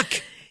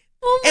 Fuck.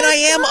 Oh and I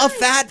am a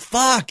fat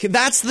fuck.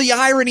 That's the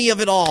irony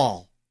of it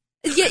all.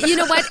 Yeah, you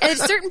know what? At a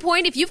certain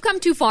point, if you've come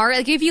too far,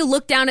 like if you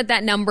look down at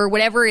that number,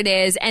 whatever it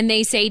is, and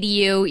they say to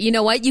you, you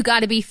know what, you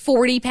got to be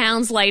 40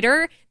 pounds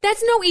lighter,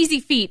 that's no easy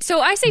feat.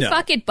 So I say,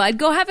 fuck it, bud.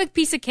 Go have a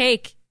piece of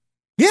cake.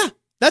 Yeah,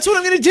 that's what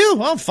I'm going to do.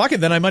 Well, fuck it.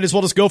 Then I might as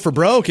well just go for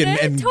broke.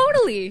 And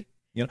totally.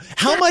 You know,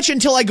 how much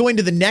until I go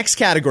into the next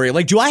category?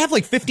 Like, do I have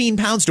like 15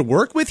 pounds to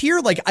work with here?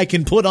 Like, I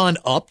can put on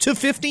up to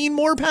 15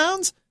 more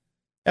pounds?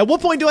 At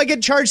what point do I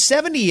get charged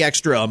 70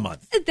 extra a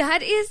month?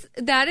 That is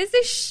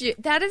a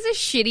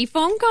shitty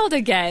phone call to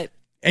get.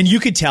 And you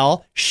could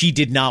tell she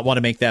did not want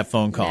to make that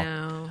phone call.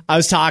 No. I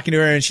was talking to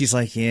her and she's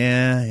like,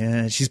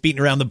 yeah. She's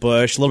beating around the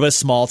bush, a little bit of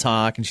small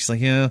talk. And she's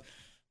like, yeah,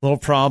 little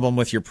problem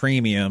with your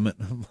premium.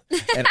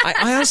 And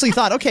I honestly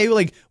thought, okay,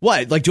 like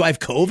what? Like, do I have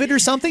COVID or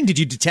something? Did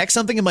you detect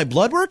something in my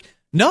blood work?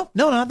 No,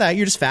 not that.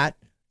 You're just fat.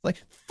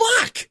 Like,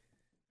 fuck.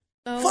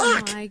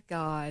 Oh my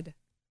God.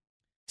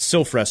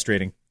 So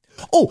frustrating.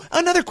 Oh,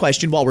 another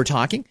question while we're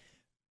talking.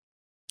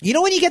 You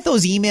know when you get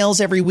those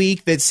emails every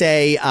week that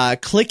say,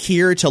 click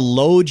here to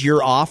load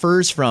your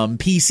offers from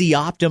PC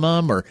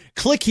Optimum or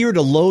click here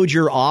to load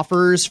your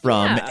offers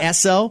from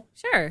Esso?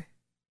 Sure.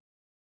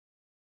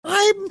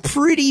 I'm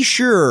pretty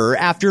sure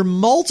after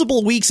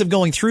multiple weeks of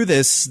going through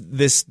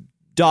this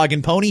dog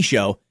and pony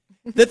show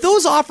that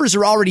those offers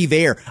are already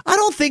there. I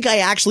don't think I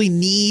actually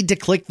need to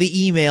click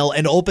the email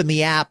and open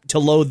the app to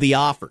load the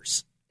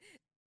offers.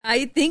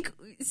 I think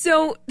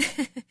so.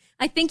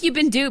 I think you've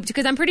been duped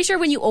because I'm pretty sure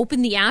when you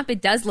open the app,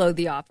 it does load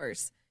the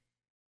offers.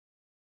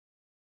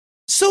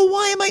 So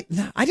why am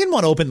I didn't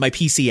want to open my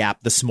PC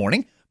app this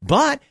morning,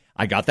 but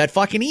I got that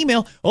fucking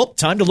email. Oh,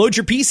 time to load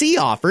your PC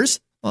offers.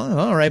 Oh,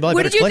 all right, well,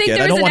 I better click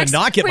it. I don't want to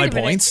not get my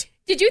points.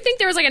 Did you think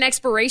there was like an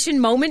expiration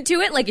moment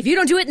to it? Like if you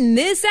don't do it in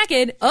this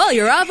second,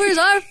 your offers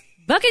are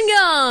fucking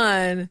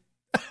gone.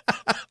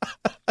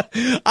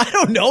 I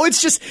don't know.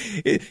 It's just,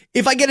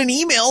 if I get an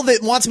email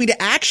that wants me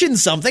to action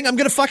something, I'm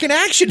going to fucking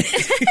action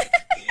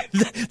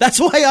it. That's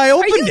why I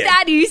opened it. Are you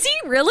that easy?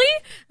 Really?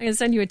 I'm going to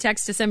send you a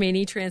text to send me an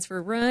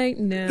e-transfer right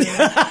now.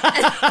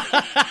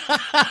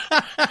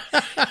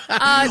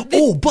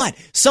 But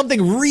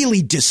something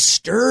really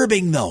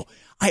disturbing, though.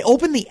 I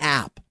opened the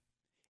app,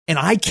 and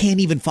I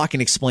can't even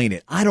fucking explain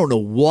it. I don't know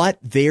what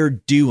they're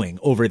doing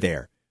over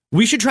there.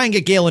 We should try and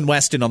get Galen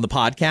Weston on the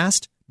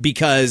podcast,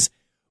 because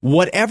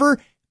whatever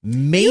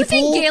Maple... You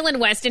think Galen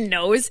Weston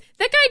knows?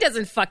 That guy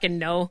doesn't fucking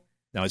know.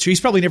 No,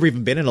 he's probably never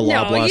even been in a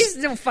Loblaws. No, he's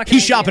no fucking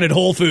He's shopping at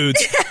Whole Foods.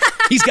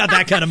 He's got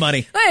that kind of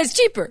money. Oh, it's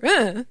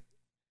cheaper.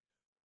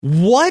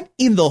 What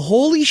in the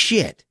holy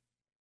shit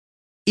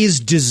is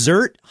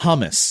dessert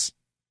hummus?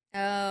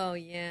 Oh,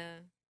 yeah.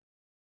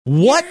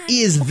 What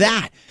is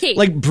that? Okay.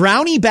 Like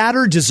brownie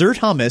batter dessert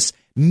hummus,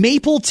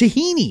 maple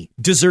tahini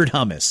dessert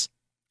hummus.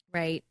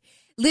 Right.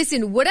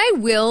 Listen, what I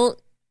will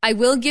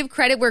give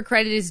credit where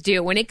credit is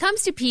due. When it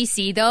comes to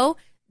PC, though,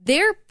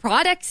 their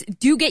products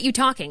do get you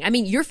talking. I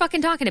mean, you're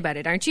fucking talking about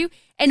it, aren't you?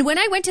 And when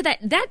I went to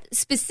that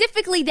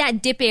specifically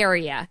that dip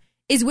area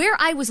is where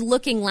I was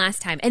looking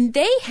last time. And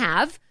they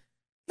have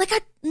like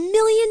 1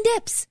 million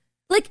dips.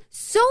 Like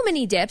so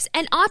many dips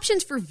and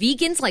options for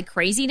vegans like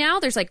crazy now.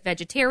 There's like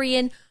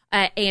vegetarian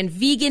and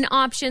vegan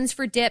options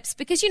for dips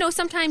because, you know,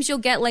 sometimes you'll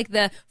get like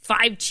the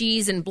 5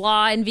 cheese and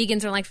blah and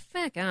vegans are like,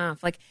 fuck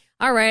off. Like,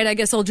 all right, I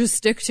guess I'll just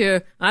stick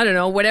to, I don't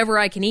know, whatever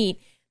I can eat.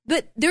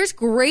 But there's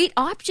great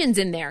options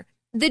in there.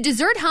 The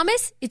dessert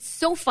hummus, it's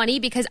so funny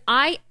because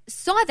I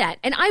saw that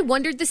and I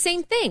wondered the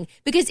same thing.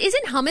 Because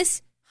isn't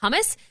hummus?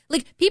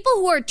 Like people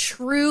who are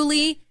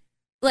truly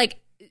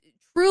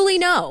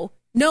know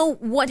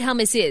what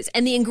hummus is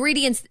and the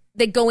ingredients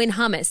that go in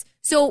hummus.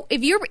 So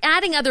if you're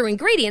adding other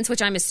ingredients,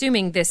 which I'm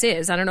assuming this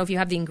is, I don't know if you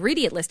have the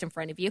ingredient list in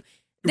front of you.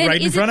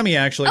 Right in front of me,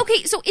 actually.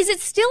 Okay, so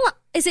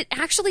is it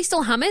actually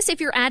still hummus if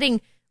you're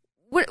adding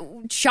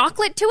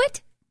chocolate to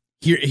it?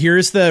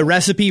 Here's the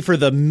recipe for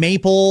the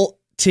maple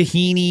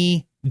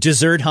tahini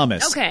dessert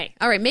hummus. Okay,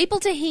 all right, maple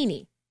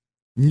tahini.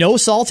 No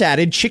salt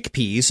added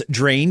chickpeas,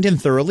 drained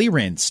and thoroughly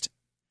rinsed.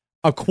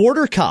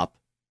 1/4 cup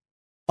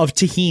of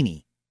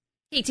tahini.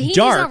 Hey, tahini's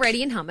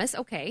already in hummus,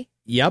 okay.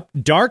 Yep.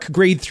 Dark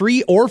grade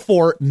 3 or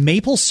 4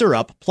 maple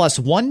syrup plus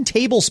 1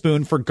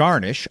 tablespoon for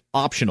garnish,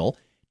 optional.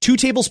 2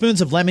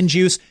 tablespoons of lemon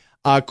juice,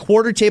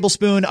 1/4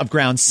 tablespoon of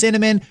ground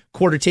cinnamon,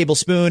 1/4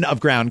 tablespoon of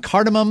ground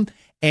cardamom,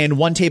 and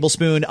 1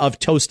 tablespoon of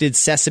toasted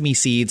sesame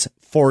seeds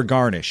for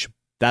garnish.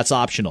 That's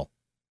optional.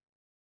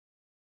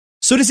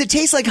 So does it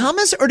taste like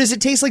hummus or does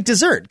it taste like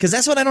dessert? Because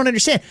that's what I don't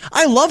understand.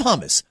 I love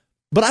hummus,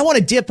 but I want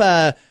to dip,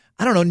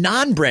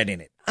 naan bread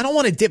in it. I don't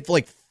want to dip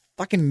like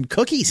fucking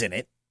cookies in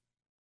it.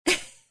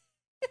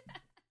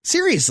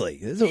 Seriously,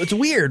 it's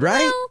weird, right?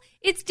 Well,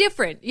 it's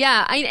different.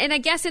 Yeah. I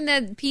guess in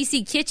the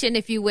PC kitchen,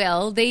 if you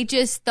will, they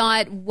just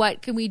thought,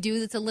 what can we do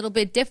that's a little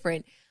bit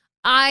different?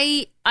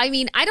 I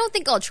mean, I don't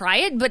think I'll try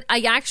it, but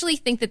I actually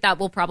think that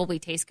will probably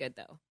taste good,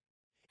 though.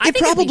 It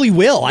probably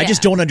will. Yeah. I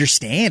just don't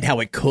understand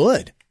how it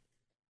could.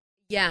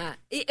 Yeah.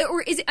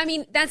 Or is it, I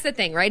mean, that's the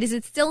thing, right? Is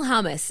it still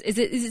hummus? Is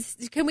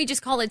it, can we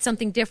just call it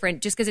something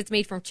different just because it's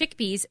made from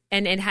chickpeas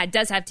and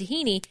does have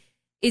tahini?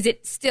 Is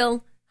it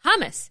still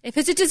hummus? If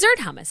it's a dessert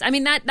hummus. I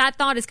mean, that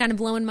thought is kind of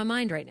blowing my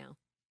mind right now.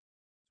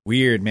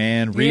 Weird,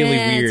 man. Really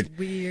weird. It's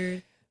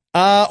weird.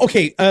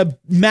 Okay,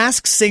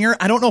 Masked Singer.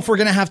 I don't know if we're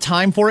going to have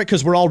time for it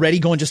because we're already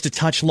going just a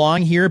touch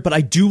long here, but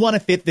I do want to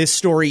fit this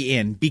story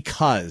in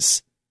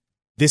because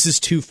this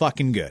is too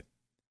fucking good.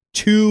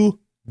 Too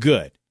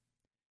good.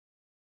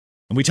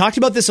 And we talked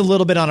about this a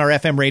little bit on our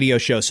FM radio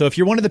show. So if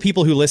you're one of the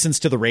people who listens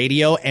to the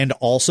radio and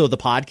also the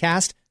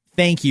podcast,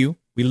 thank you.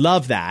 We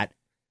love that.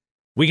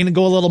 We're going to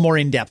go a little more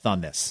in depth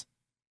on this.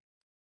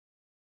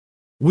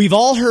 We've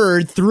all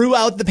heard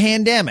throughout the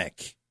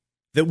pandemic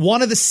that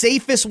one of the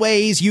safest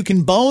ways you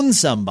can bone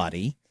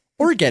somebody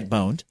or get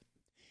boned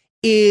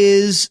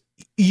is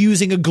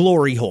using a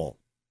glory hole.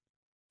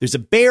 There's a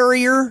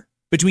barrier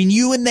between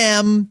you and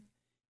them,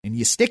 and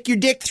you stick your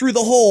dick through the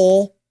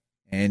hole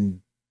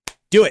and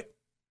do it.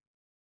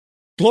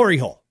 Glory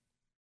hole.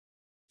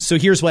 So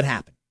here's what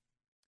happened.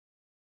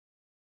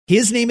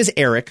 His name is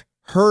Eric.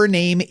 Her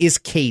name is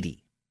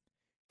Katie.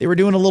 They were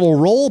doing a little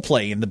role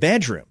play in the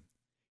bedroom.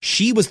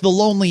 She was the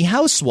lonely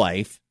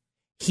housewife.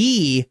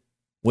 He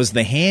was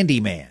the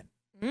handyman.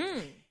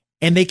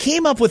 And they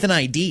came up with an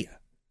idea.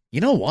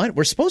 You know what?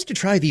 We're supposed to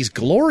try these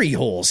glory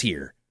holes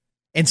here.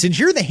 And since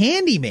you're the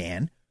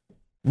handyman,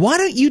 why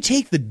don't you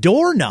take the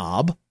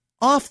doorknob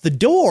off the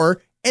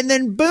door and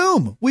then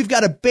boom, we've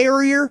got a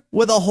barrier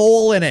with a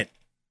hole in it.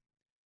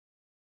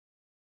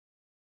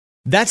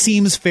 That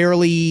seems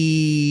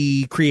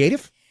fairly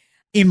creative.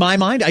 In my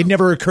mind, it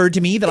never occurred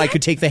to me that I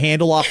could take the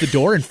handle off the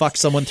door and fuck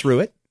someone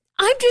through it.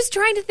 I'm just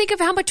trying to think of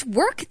how much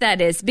work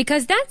that is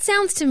because that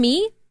sounds to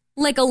me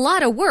like a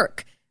lot of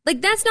work.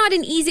 Like that's not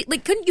an easy,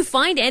 like couldn't you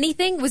find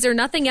anything? Was there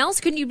nothing else?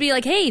 Couldn't you be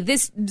like, hey,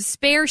 this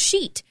spare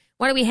sheet,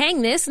 why don't we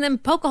hang this and then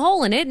poke a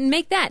hole in it and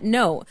make that?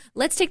 No,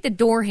 let's take the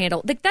door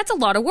handle. Like that's a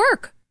lot of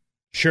work.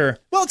 Sure.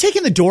 Well,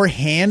 taking the door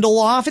handle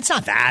off, it's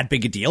not that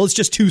big a deal. It's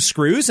just 2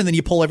 screws, and then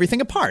you pull everything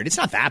apart. It's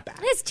not that bad.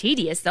 It's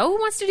tedious, though. Who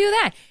wants to do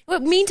that?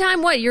 Well,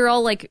 meantime, what? You're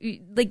all like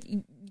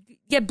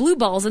get blue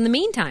balls in the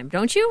meantime,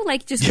 don't you?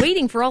 Like, just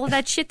waiting for all of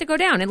that shit to go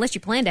down, unless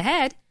you planned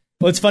ahead.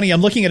 Well, it's funny.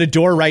 I'm looking at a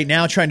door right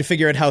now, trying to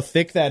figure out how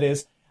thick that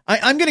is.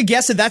 I'm going to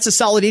guess that that's a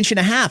solid 1.5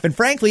 inches. And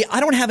frankly, I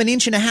don't have an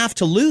 1.5 inches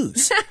to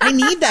lose. I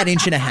need that 1.5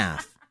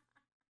 inches.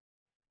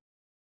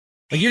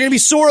 Like, you're going to be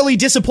sorely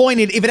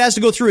disappointed if it has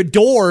to go through a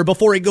door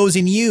before it goes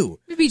in you.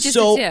 Maybe just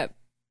a tip.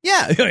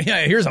 Yeah,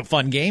 here's a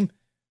fun game.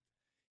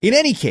 In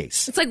any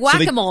case. It's like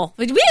whack-a-mole.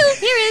 Here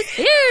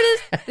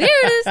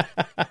it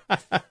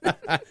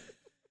is.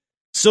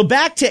 So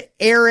back to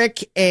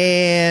Eric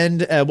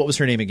and, what was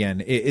her name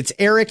again? It's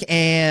Eric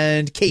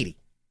and Katie.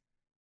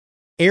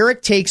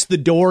 Eric takes the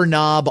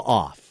doorknob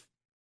off.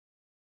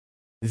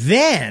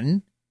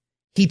 Then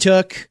he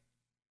took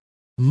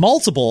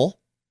multiple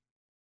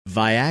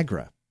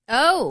Viagra.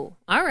 Oh,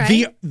 all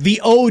right.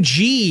 The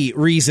OG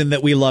reason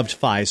that we loved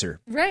Pfizer.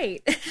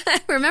 Right.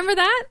 Remember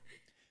that?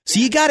 So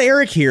you got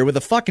Eric here with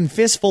a fucking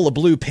fistful of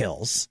blue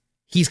pills.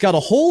 He's got a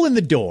hole in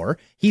the door.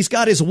 He's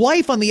got his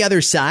wife on the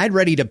other side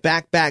ready to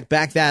back that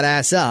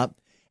ass up.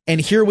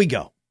 And here we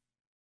go.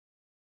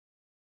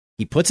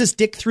 He puts his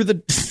dick through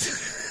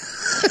the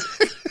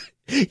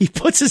He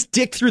puts his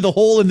dick through the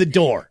hole in the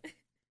door.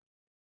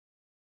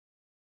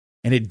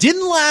 And it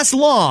didn't last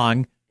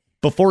long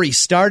before he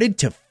started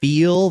to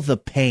feel the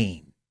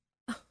pain.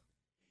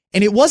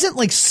 And it wasn't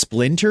like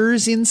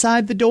splinters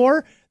inside the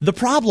door. The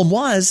problem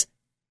was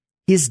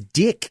his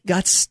dick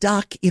got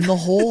stuck in the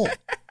hole.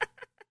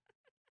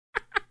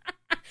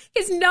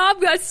 His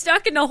knob got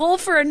stuck in a hole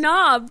for a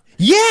knob.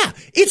 Yeah,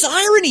 it's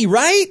irony,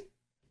 right?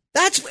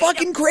 That's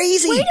fucking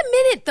crazy. Wait a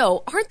minute,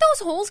 though. Aren't those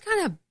holes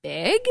kind of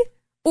big?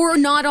 Or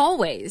not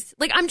always?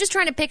 Like, I'm just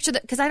trying to picture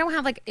that, because I don't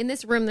have, like, in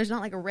this room, there's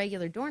not, like, a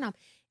regular doorknob.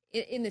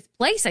 In this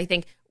place, I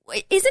think.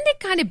 Isn't it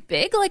kind of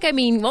big? Like, I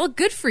mean, well,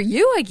 good for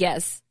you, I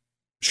guess.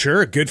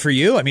 Sure, good for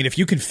you. I mean, if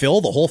you can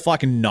fill the whole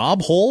fucking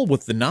knob hole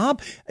with the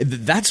knob,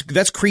 that's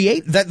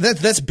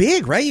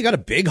big, right? You got a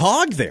big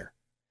hog there.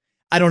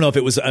 I don't know if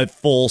it was a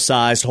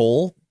full-sized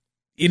hole.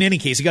 In any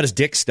case, he got his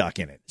dick stuck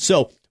in it.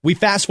 So we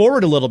fast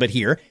forward a little bit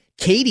here.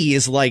 Katie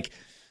is like,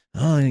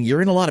 oh,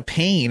 you're in a lot of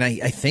pain.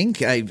 I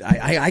think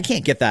I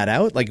can't get that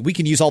out. Like, we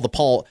can use all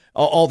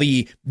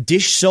the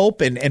dish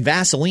soap and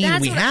Vaseline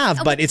we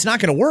have, but it's not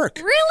going to work.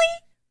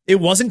 Really?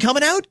 It wasn't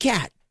coming out,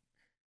 Kat.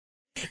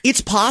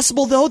 It's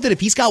possible, though, that if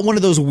he's got one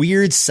of those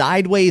weird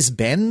sideways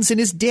bends in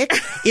his dick,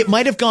 it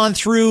might have gone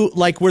through,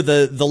 like, where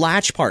the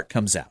latch part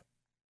comes out.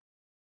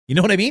 You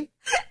know what I mean?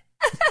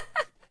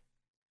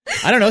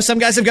 I don't know. Some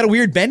guys have got a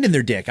weird bend in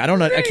their dick. I don't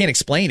know. I can't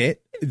explain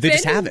it. They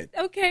just have it.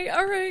 Okay,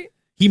 all right.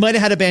 He might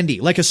have had a bendy,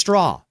 like a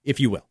straw, if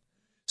you will.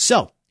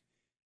 So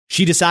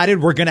she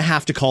decided we're going to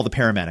have to call the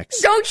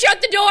paramedics. Don't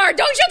shut the door.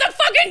 Don't shut the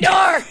fucking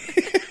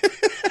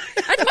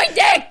door. That's my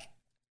dick.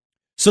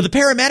 So the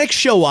paramedics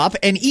show up,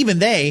 and even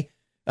they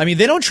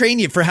don't train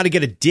you for how to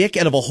get a dick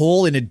out of a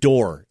hole in a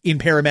door in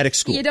paramedic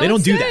school. They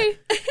don't do that.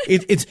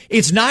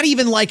 It's not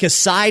even like a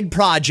side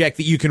project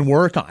that you can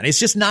work on. It's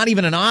just not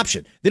even an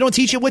option. They don't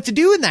teach you what to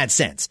do in that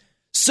sense.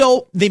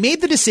 So they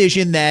made the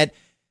decision that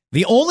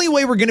the only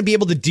way we're going to be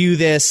able to do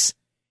this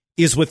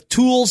is with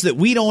tools that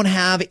we don't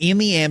have in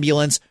the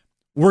ambulance.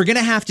 We're going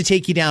to have to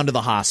take you down to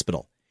the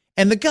hospital.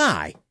 And the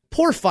guy,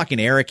 poor fucking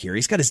Eric here,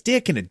 he's got his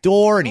dick in a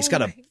door and he's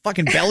got a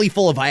fucking belly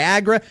full of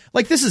Viagra.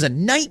 Like, this is a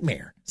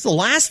nightmare. It's the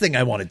last thing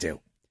I want to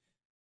do.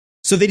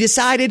 So they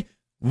decided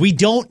we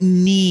don't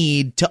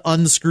need to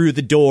unscrew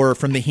the door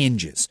from the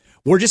hinges.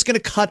 We're just going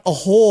to cut a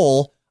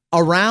hole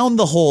around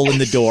the hole in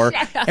the door,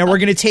 and we're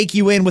going to take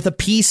you in with a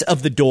piece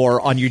of the door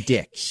on your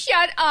dick.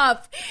 Shut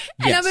up.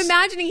 And Yes. I'm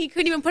imagining he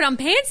couldn't even put on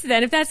pants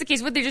then. If that's the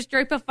case, would they just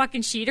drape a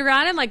fucking sheet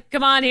around him? Like,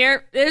 come on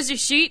here, there's your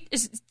sheet.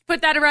 Just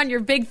put that around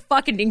your big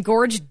fucking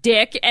engorged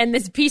dick and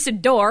this piece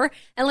of door,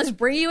 and let's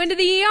bring you into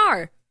the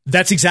ER.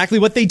 That's exactly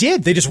what they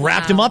did. They just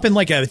wrapped him up in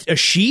like a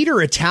sheet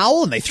or a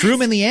towel, and they threw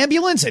him in the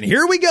ambulance, and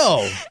here we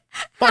go.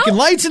 Fucking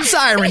lights and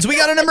sirens. We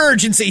got an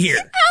emergency here.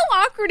 How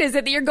awkward is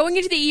it that you're going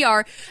into the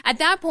ER? At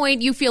that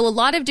point, you feel a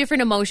lot of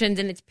different emotions,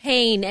 and it's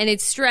pain, and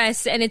it's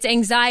stress, and it's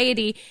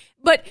anxiety,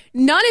 but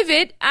none of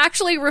it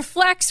actually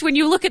reflects when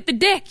you look at the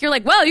dick. You're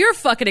like, well, you're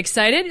fucking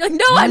excited. You're like,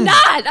 no, I'm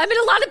not. I'm in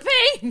a lot of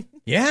pain.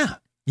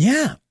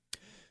 Yeah.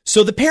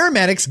 So the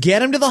paramedics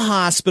get him to the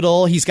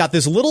hospital. He's got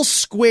this little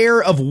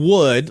square of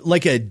wood,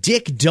 like a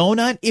dick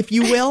donut, if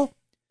you will.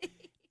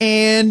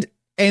 and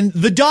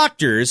the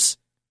doctors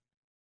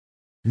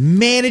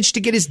managed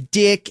to get his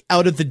dick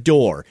out of the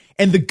door.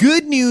 And the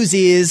good news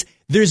is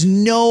there's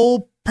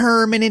no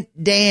permanent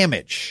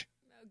damage.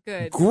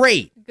 Good.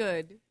 Great.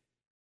 Good.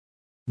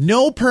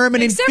 No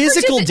permanent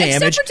physical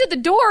damage. Except for to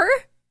the door.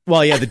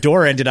 Well, yeah, the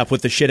door ended up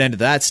with the shit end of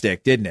that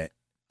stick, didn't it?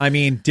 I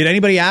mean, did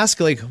anybody ask,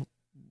 like,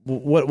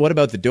 what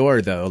about the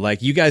door, though?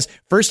 Like, you guys,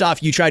 first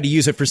off, you tried to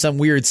use it for some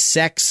weird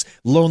sex,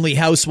 lonely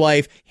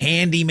housewife,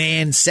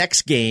 handyman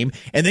sex game,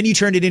 and then you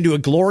turned it into a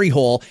glory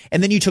hole,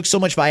 and then you took so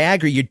much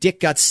Viagra, your dick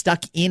got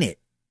stuck in it.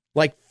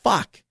 Like,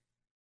 fuck.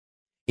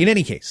 In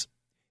any case,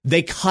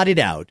 they cut it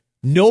out.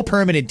 No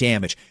permanent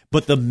damage,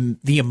 but the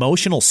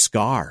emotional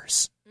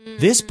scars.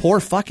 This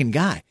poor fucking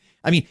guy.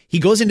 I mean, he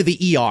goes into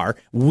the ER,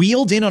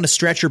 wheeled in on a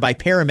stretcher by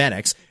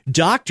paramedics.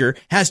 Doctor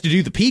has to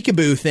do the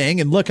peekaboo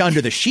thing and look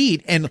under the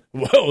sheet, and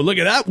whoa, look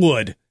at that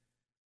wood.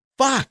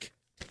 Fuck.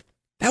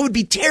 That would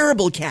be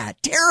terrible, Kat.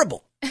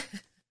 Terrible.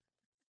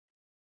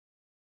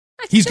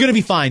 He's going to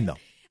be fine, though.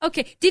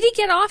 Okay. Did he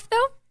get off,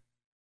 though?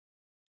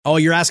 Oh,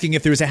 you're asking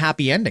if there was a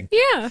happy ending?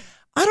 Yeah.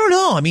 I don't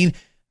know. I mean,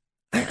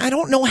 I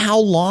don't know how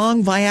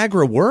long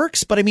Viagra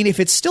works, but I mean, if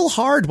it's still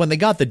hard when they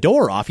got the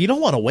door off, you don't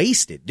want to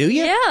waste it, do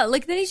you? Yeah,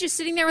 like then he's just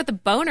sitting there with a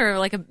boner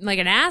like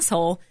an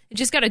asshole. It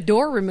just got a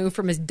door removed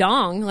from his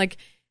dong. Like,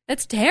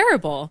 that's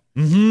terrible.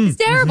 Mm-hmm. It's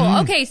terrible.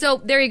 Mm-hmm. Okay,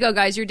 so there you go,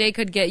 guys. Your day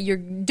could get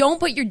don't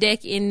put your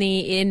dick in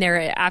there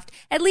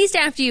at least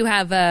after you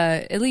have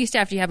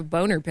a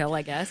boner pill,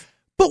 I guess.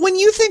 But when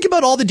you think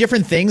about all the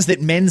different things that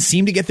men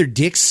seem to get their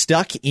dicks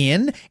stuck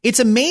in,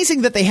 it's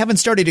amazing that they haven't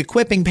started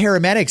equipping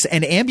paramedics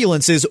and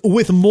ambulances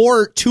with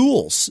more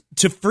tools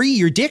to free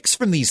your dicks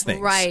from these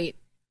things. Right.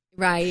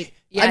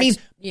 Yeah, I mean,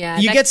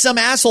 you get some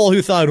asshole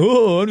who thought,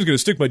 oh, I'm just going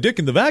to stick my dick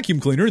in the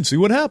vacuum cleaner and see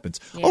what happens.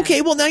 Yeah.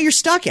 Okay, well, now you're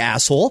stuck,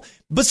 asshole.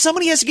 But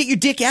somebody has to get your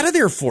dick out of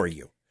there for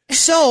you.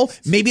 So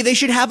maybe they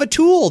should have a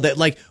tool that,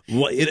 like,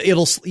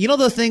 it'll, you know,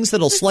 the things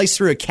that'll slice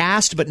through a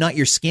cast but not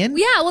your skin?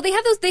 Yeah, well, they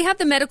have those. They have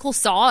the medical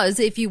saws,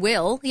 if you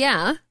will.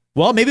 Yeah.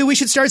 Well, maybe we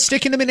should start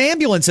sticking them in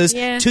ambulances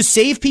to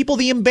save people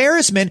the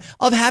embarrassment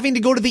of having to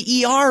go to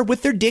the ER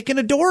with their dick in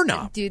a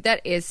doorknob. Dude,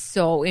 that is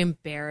so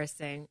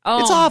embarrassing.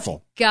 Oh, it's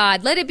awful.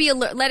 God, let it be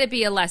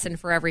a lesson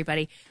for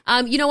everybody.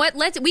 You know what?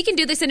 We can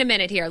do this in a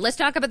minute here. Let's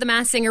talk about The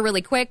Masked Singer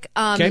really quick.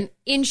 Okay.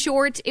 In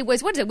short, it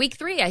was week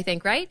 3, I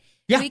think, right?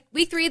 Yeah.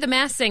 Week 3 of The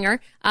Masked Singer.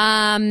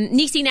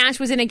 Niecy Nash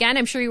was in again.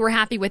 I'm sure you were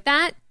happy with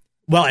that.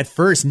 Well, at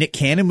first, Nick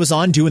Cannon was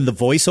on doing the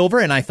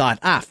voiceover, and I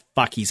thought,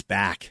 fuck, he's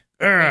back.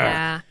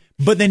 Yeah.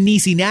 But then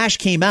Niecy Nash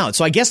came out,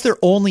 so I guess they're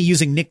only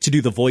using Nick to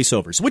do the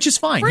voiceovers, which is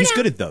fine. He's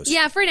good at those.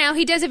 Yeah, for now.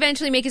 He does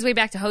eventually make his way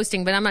back to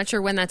hosting, but I'm not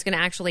sure when that's going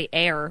to actually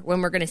air,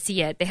 when we're going to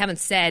see it. They haven't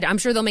said. I'm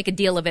sure they'll make a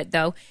deal of it,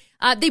 though.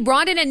 They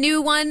brought in a new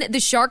one.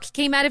 The shark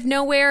came out of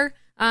nowhere.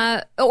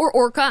 Or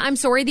orca. I'm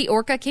sorry, the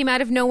orca came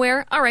out of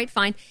nowhere. All right,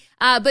 fine.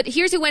 But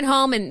here's who went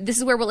home, and this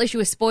is where we'll issue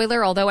a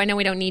spoiler, although I know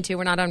we don't need to.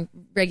 We're not on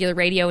regular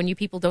radio, and you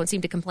people don't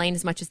seem to complain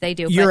as much as they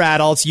do. You're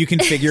adults. You can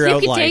figure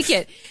out life. You can take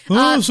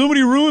it.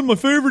 Somebody ruined my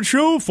favorite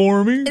show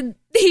for me.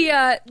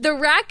 The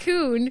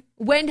raccoon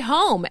went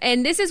home,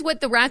 and this is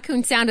what the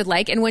raccoon sounded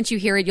like, and once you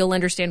hear it, you'll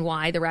understand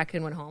why the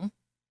raccoon went home.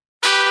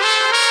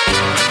 Sounds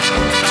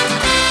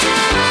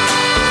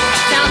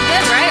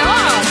good, right?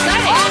 Oh,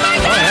 exciting. Oh, my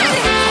God.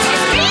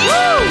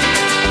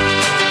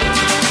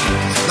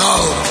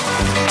 No.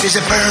 It's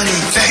a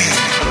burning thing.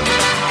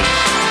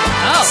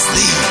 Oh.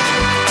 Sleep.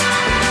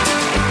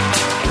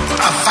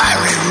 A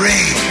fiery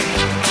ring.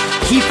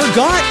 He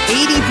forgot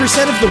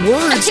 80% of the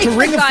words to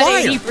Ring of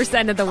Fire.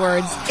 80% of the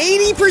words.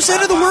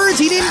 80% of the words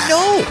he didn't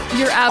know.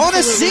 You're absolutely on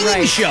a singing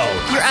right. show.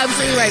 You're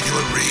absolutely right.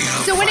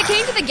 So when it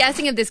came to the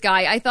guessing of this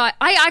guy, I thought,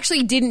 I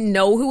actually didn't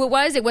know who it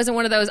was. It wasn't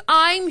one of those,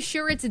 I'm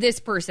sure it's this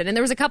person. And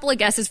there was a couple of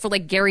guesses for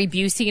like Gary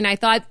Busey, and I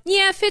thought,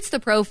 yeah, fits the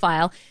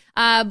profile.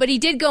 But he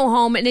did go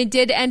home, and it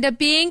did end up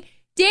being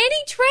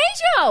Danny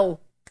Trejo.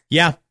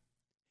 Yeah.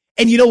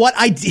 And you know what?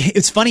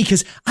 It's funny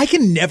because I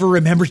can never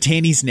remember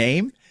Danny's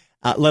name,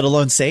 let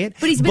alone say it.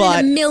 But he's been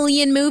in a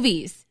million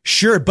movies.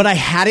 Sure, but I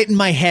had it in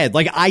my head.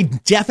 Like, I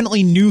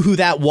definitely knew who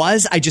that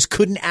was. I just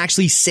couldn't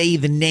actually say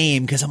the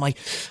name because I'm like,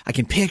 I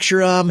can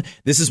picture him.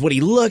 This is what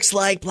he looks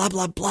like, blah,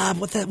 blah, blah.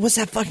 What's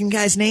that fucking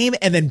guy's name?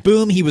 And then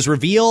boom, he was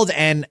revealed.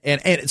 And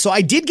so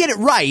I did get it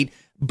right,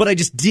 but I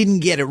just didn't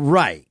get it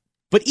right.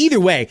 But either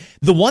way,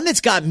 the one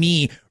that's got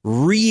me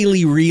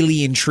really,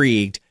 really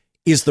intrigued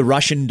is the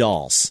Russian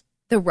dolls.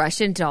 The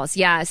Russian dolls,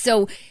 yeah.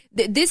 So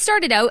this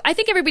started out, I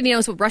think everybody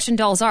knows what Russian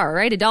dolls are,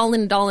 right? A doll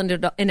in a doll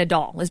in a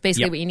doll is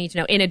basically what you need to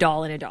know. In a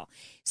doll in a doll.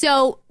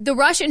 So the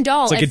Russian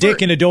doll. It's like a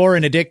dick in a door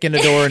and a dick in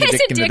a door and a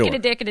dick in a door. It's a dick and a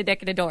dick and a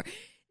dick in a door.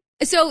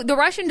 So the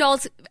Russian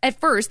dolls, at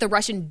first, it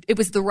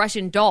was the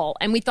Russian doll,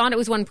 and we thought it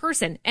was one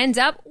person. Ends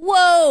up,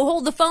 whoa,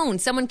 hold the phone.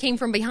 Someone came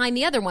from behind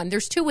the other one.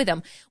 There's 2 of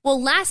them.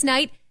 Well, last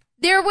night,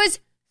 there was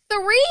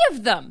 3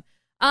 of them.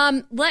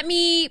 Let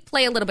me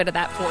play a little bit of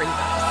that for you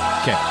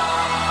guys. Okay.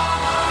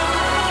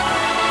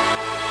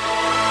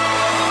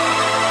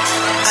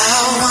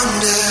 I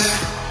wonder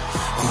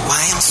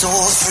why I'm so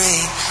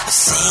afraid of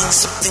saying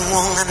something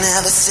wrong. I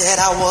never said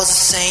I was a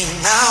saint.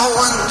 I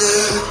wonder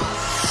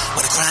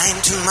what a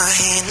crime to my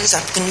hands.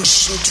 I'm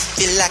conditioned to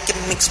feel like it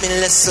makes me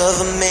less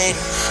of a man.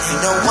 And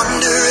I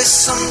wonder if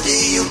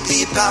someday you'll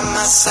be by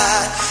my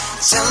side.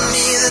 Tell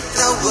me that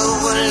the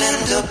world will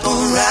end up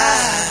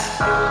alright.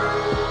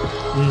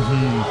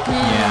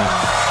 Yeah.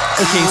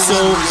 Okay, so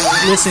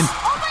listen,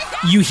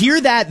 you hear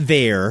that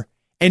there,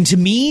 and to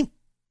me,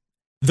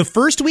 the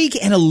first week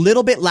and a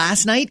little bit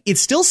last night, it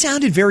still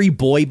sounded very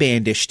boy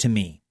bandish to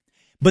me.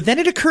 But then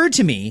it occurred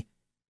to me,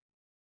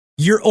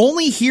 you're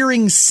only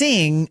hearing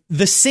sing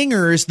the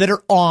singers that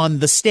are on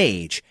the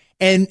stage.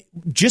 And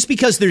just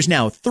because there's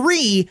now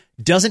 3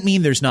 doesn't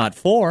mean there's not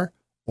 4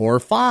 or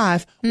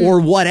 5 or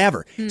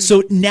whatever.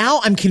 So now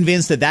I'm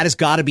convinced that has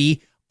got to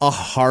be a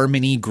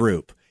harmony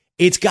group.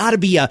 It's got to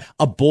be a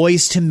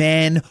Boys to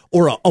Men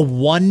or a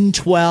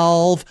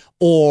 112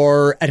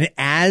 or an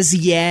As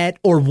Yet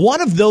or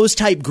one of those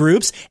type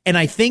groups. And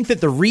I think that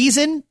the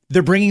reason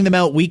they're bringing them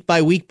out week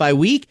by week by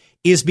week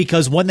is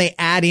because when they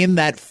add in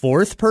that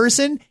 4th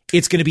person,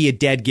 it's going to be a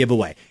dead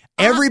giveaway.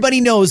 Everybody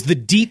knows the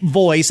deep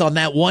voice on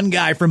that one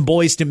guy from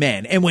Boys to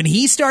Men. And when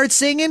he starts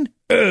singing,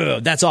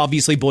 that's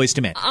obviously Boys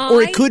to Men.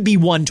 Or it could be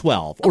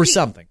 112 or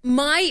something.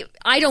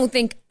 I don't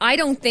think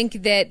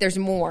that there's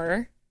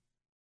more.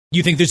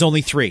 You think there's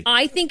only 3?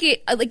 I think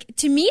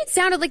to me, it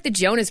sounded like the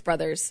Jonas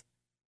Brothers.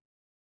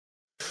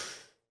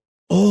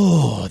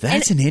 Oh,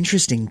 that's an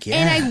interesting guess.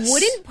 And I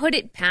wouldn't put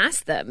it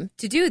past them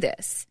to do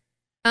this.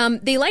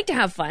 They like to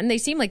have fun. They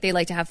seem like they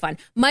like to have fun.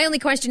 My only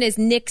question is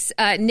Nick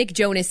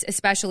Jonas,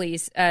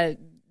 especially's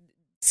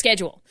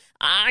schedule.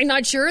 I'm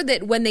not sure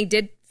that when they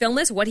did film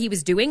this, what he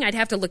was doing. I'd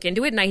have to look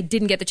into it, and I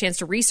didn't get the chance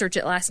to research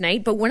it last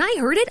night. But when I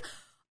heard it,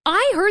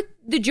 I heard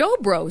the Joe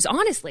Bros,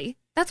 honestly.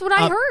 That's what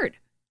I heard.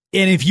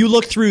 And if you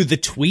look through the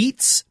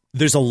tweets,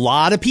 there's a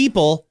lot of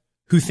people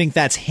who think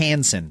that's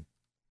Hanson.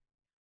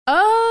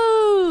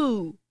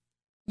 Oh,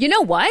 you know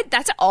what?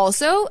 That's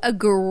also a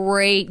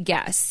great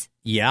guess.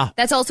 Yeah.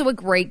 That's also a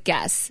great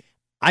guess.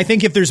 I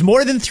think if there's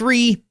more than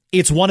 3,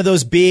 it's one of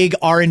those big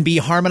R&B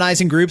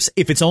harmonizing groups.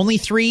 If it's only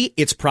 3,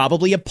 it's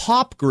probably a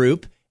pop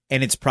group,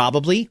 and it's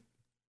probably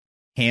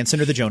Hanson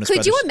or the Jonas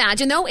Brothers. Could you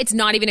imagine, though, it's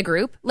not even a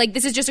group? Like,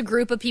 this is just a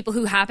group of people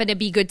who happen to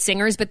be good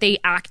singers, but they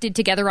acted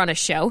together on a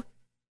show?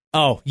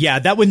 Oh, yeah,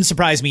 that wouldn't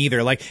surprise me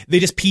either. Like, they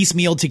just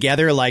piecemealed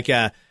together like,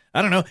 I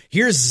don't know,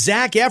 here's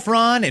Zac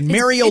Efron and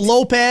Mario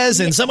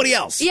Lopez and somebody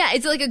else. Yeah,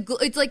 it's like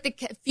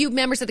the few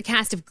members of the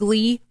cast of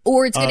Glee,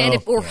 or it's going to end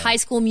up, or High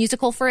School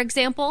Musical, for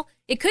example.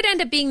 It could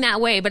end up being that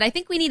way, but I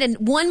think we need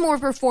one more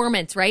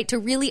performance, right, to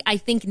really, I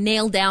think,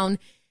 nail down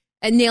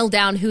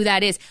who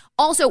that is.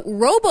 Also,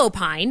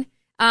 Robopine,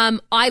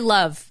 I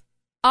love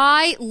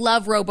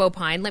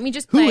Robopine. Let me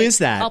just play. Who is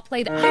that? I'll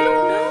play that. I don't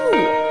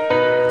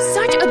know.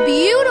 Such a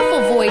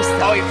beautiful voice,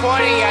 though. Oh, you're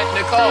pointing at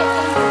Nicole.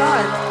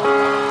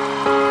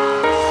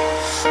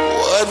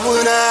 What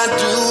would I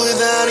do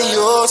without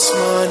your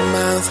smart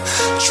mouth?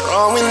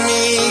 Drawing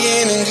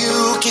me in and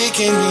you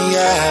kicking me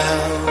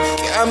out.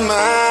 Got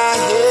my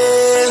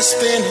head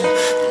spinning,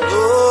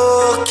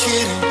 no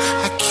kidding.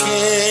 I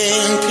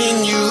can't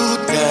pin you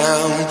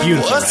down.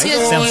 Beautiful, right?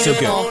 Sounds so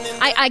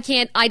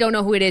good. I don't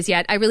know who it is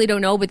yet. I really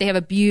don't know, but they have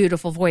a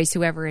beautiful voice,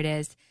 whoever it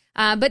is.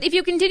 But if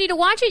you continue to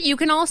watch it, you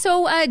can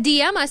also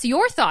DM us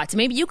your thoughts.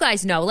 Maybe you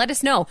guys know. Let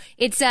us know.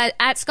 It's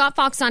at Scott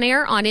Fox on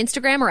Air on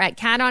Instagram or at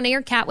Cat on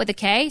Air, Cat with a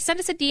K. Send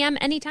us a DM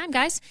anytime,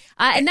 guys.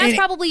 And that's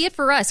probably it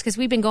for us because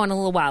we've been going a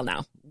little while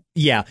now.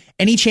 Yeah.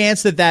 Any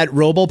chance that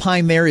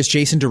Robopine there is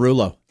Jason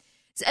Derulo?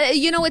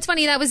 It's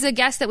funny. That was a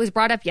guest that was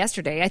brought up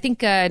yesterday. I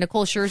think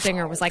Nicole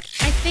Scherzinger was like,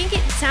 I think it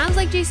sounds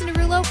like Jason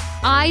Derulo.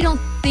 I don't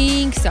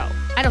think so.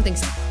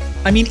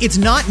 I mean, it's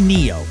not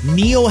Neo.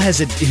 Neo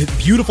has a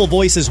beautiful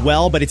voice as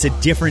well, but it's a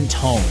different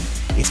tone.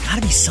 It's got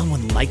to be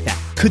someone like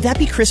that. Could that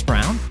be Chris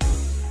Brown?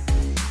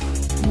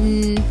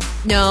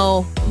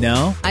 No.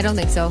 No? I don't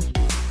think so.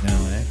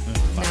 No.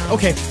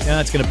 Okay,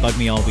 that's going to bug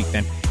me all week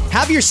then.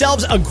 Have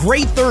yourselves a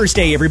great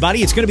Thursday,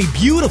 everybody. It's going to be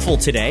beautiful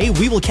today.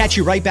 We will catch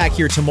you right back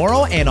here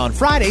tomorrow. And on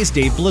Fridays,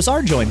 Dave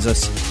Blizzard joins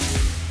us.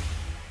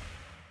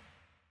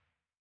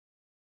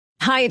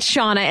 Hi, it's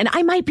Shauna, and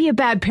I might be a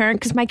bad parent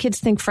because my kids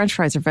think French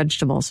fries are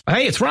vegetables.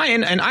 Hey, it's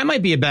Ryan, and I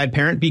might be a bad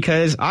parent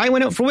because I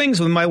went out for wings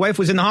when my wife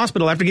was in the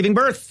hospital after giving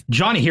birth.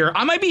 Johnny here.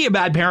 I might be a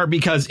bad parent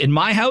because in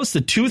my house,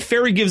 the tooth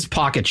fairy gives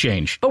pocket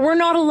change. But we're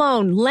not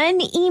alone. Len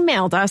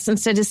emailed us and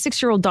said his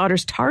 6-year-old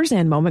daughter's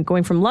Tarzan moment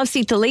going from love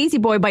seat to lazy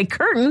boy by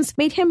curtains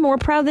made him more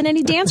proud than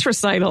any dance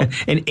recital.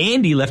 And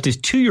Andy left his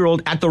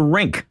 2-year-old at the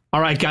rink.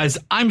 All right, guys,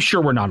 I'm sure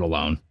we're not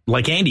alone.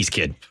 Like Andy's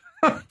kid.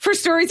 For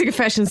stories and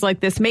confessions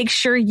like this, make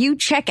sure you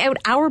check out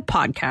our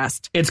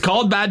podcast. It's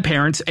called Bad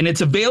Parents, and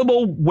it's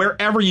available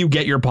wherever you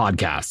get your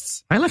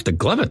podcasts. I left a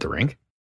glove at the rink.